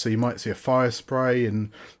guys, so you might see a fire spray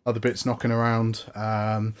and other bits knocking around.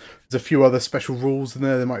 There's a few other special rules in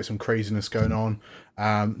there. There might be some craziness going on.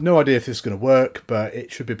 No idea if this is going to work, but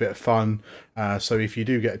it should be a bit of fun. So if you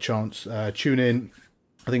do get a chance, tune in,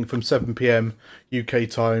 I think from 7 PM UK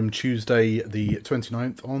time, Tuesday the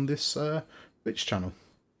 29th on this Twitch channel.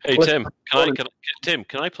 Hey Tim,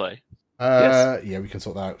 can I play? Yes. Yeah, we can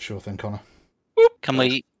sort that out. Sure thing, Connor. Can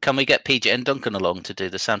we get PJ and Duncan along to do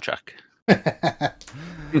the soundtrack?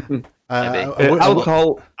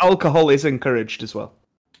 Alcohol is encouraged as well.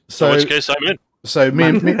 So in which case I'm in. So me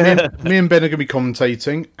and Ben are going to be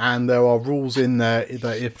commentating, and there are rules in there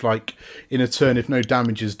that if, like, in a turn, if no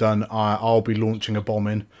damage is done, I'll be launching a bomb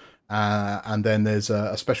in. And then there's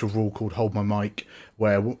a special rule called Hold My Mic,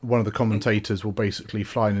 where one of the commentators will basically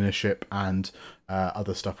fly in a ship and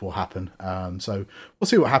other stuff will happen. So we'll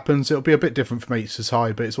see what happens. It'll be a bit different from Aces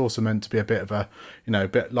High, but it's also meant to be a bit of a,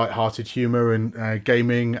 bit light-hearted humour and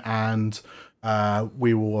gaming, and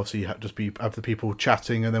we will obviously have the people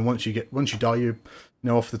chatting, and then once you die, you're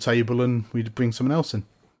off the table, and we bring someone else in.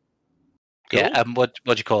 Cool. Yeah, what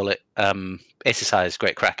do you call it? Aces High is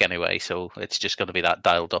great crack anyway, so it's just going to be that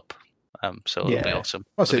dialed up. So it'll be awesome.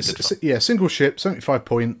 Single ship, 75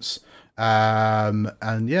 points,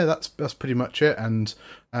 and yeah, that's pretty much it. And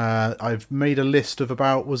I've made a list of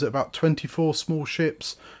about 24 small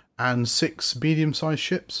ships and 6 medium-sized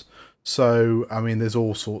ships. So I mean, there's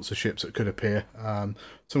all sorts of ships that could appear.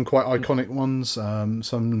 Some quite iconic ones,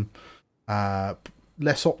 some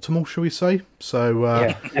less optimal, shall we say? So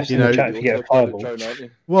if you get a fireball.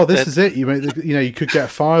 Well, this is it. You could get a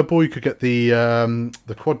fireball. You could get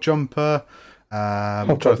the quad jumper.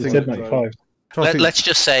 Let's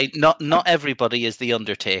just say, not everybody is the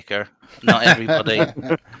Undertaker. Not everybody.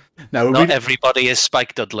 Not everybody is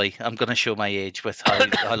Spike Dudley. I'm going to show my age with how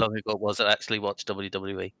long ago it was I actually watched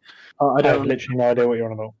WWE. I have literally no idea what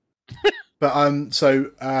you're on about. But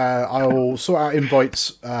so I will sort out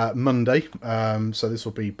invites Monday. So this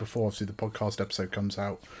will be before obviously the podcast episode comes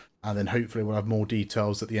out, and then hopefully we'll have more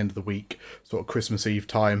details at the end of the week, sort of Christmas Eve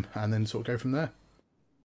time, and then sort of go from there.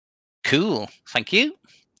 Cool. Thank you.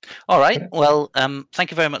 All right. Well, thank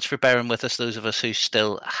you very much for bearing with us, those of us who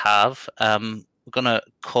still have. We're going to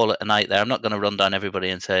call it a night there. I'm not going to run down everybody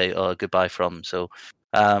and say, goodbye from. So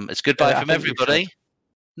it's goodbye from everybody.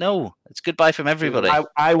 No, it's goodbye from everybody.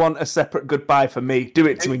 I want a separate goodbye for me. Do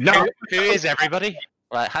it to me. No. Who is everybody?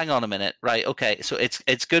 Right, hang on a minute. Right, okay. So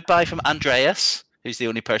it's goodbye from Andreas, who's the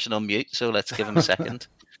only person on mute. So let's give him a second.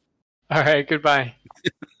 All right, goodbye.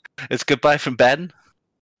 It's goodbye from Ben.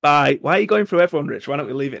 Bye. Why are you going through everyone, Rich? Why don't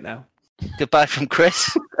we leave it now? Goodbye from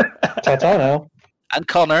Chris. Ta-ta now. And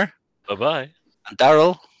Connor. Bye-bye. And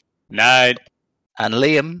Daryl. Night. And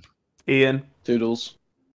Liam. Ian. Toodles.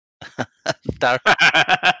 Daryl.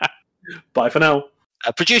 Bye for now.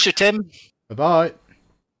 Producer Tim. Bye-bye.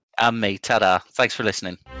 And me. Ta-da. Thanks for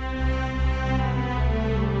listening.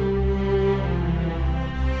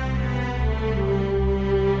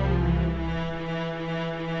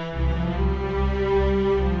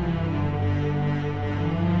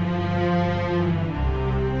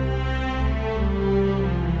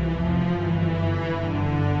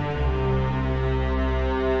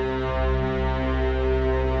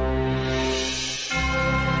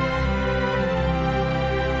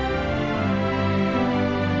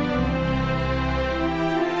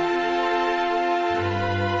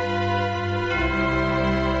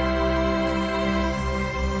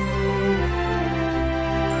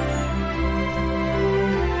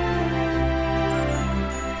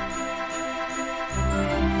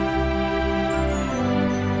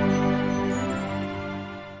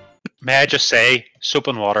 May I just say, soap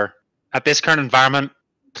and water. At this current environment,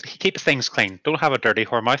 keep things clean. Don't have a dirty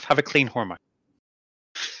whoremouth. Have a clean whoremouth.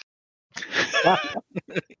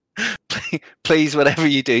 Please, whatever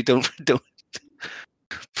you do, don't.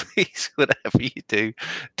 Please, whatever you do,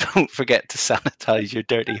 don't forget to sanitize your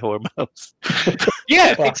dirty whoremouths.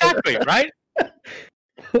 Yeah, exactly. Right.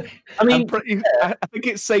 I mean, I think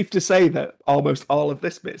it's safe to say that almost all of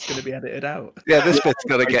this bit's going to be edited out. Yeah, this bit's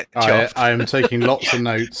going to get chopped. I am taking lots of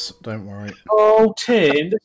notes. Don't worry. Oh, Tim, this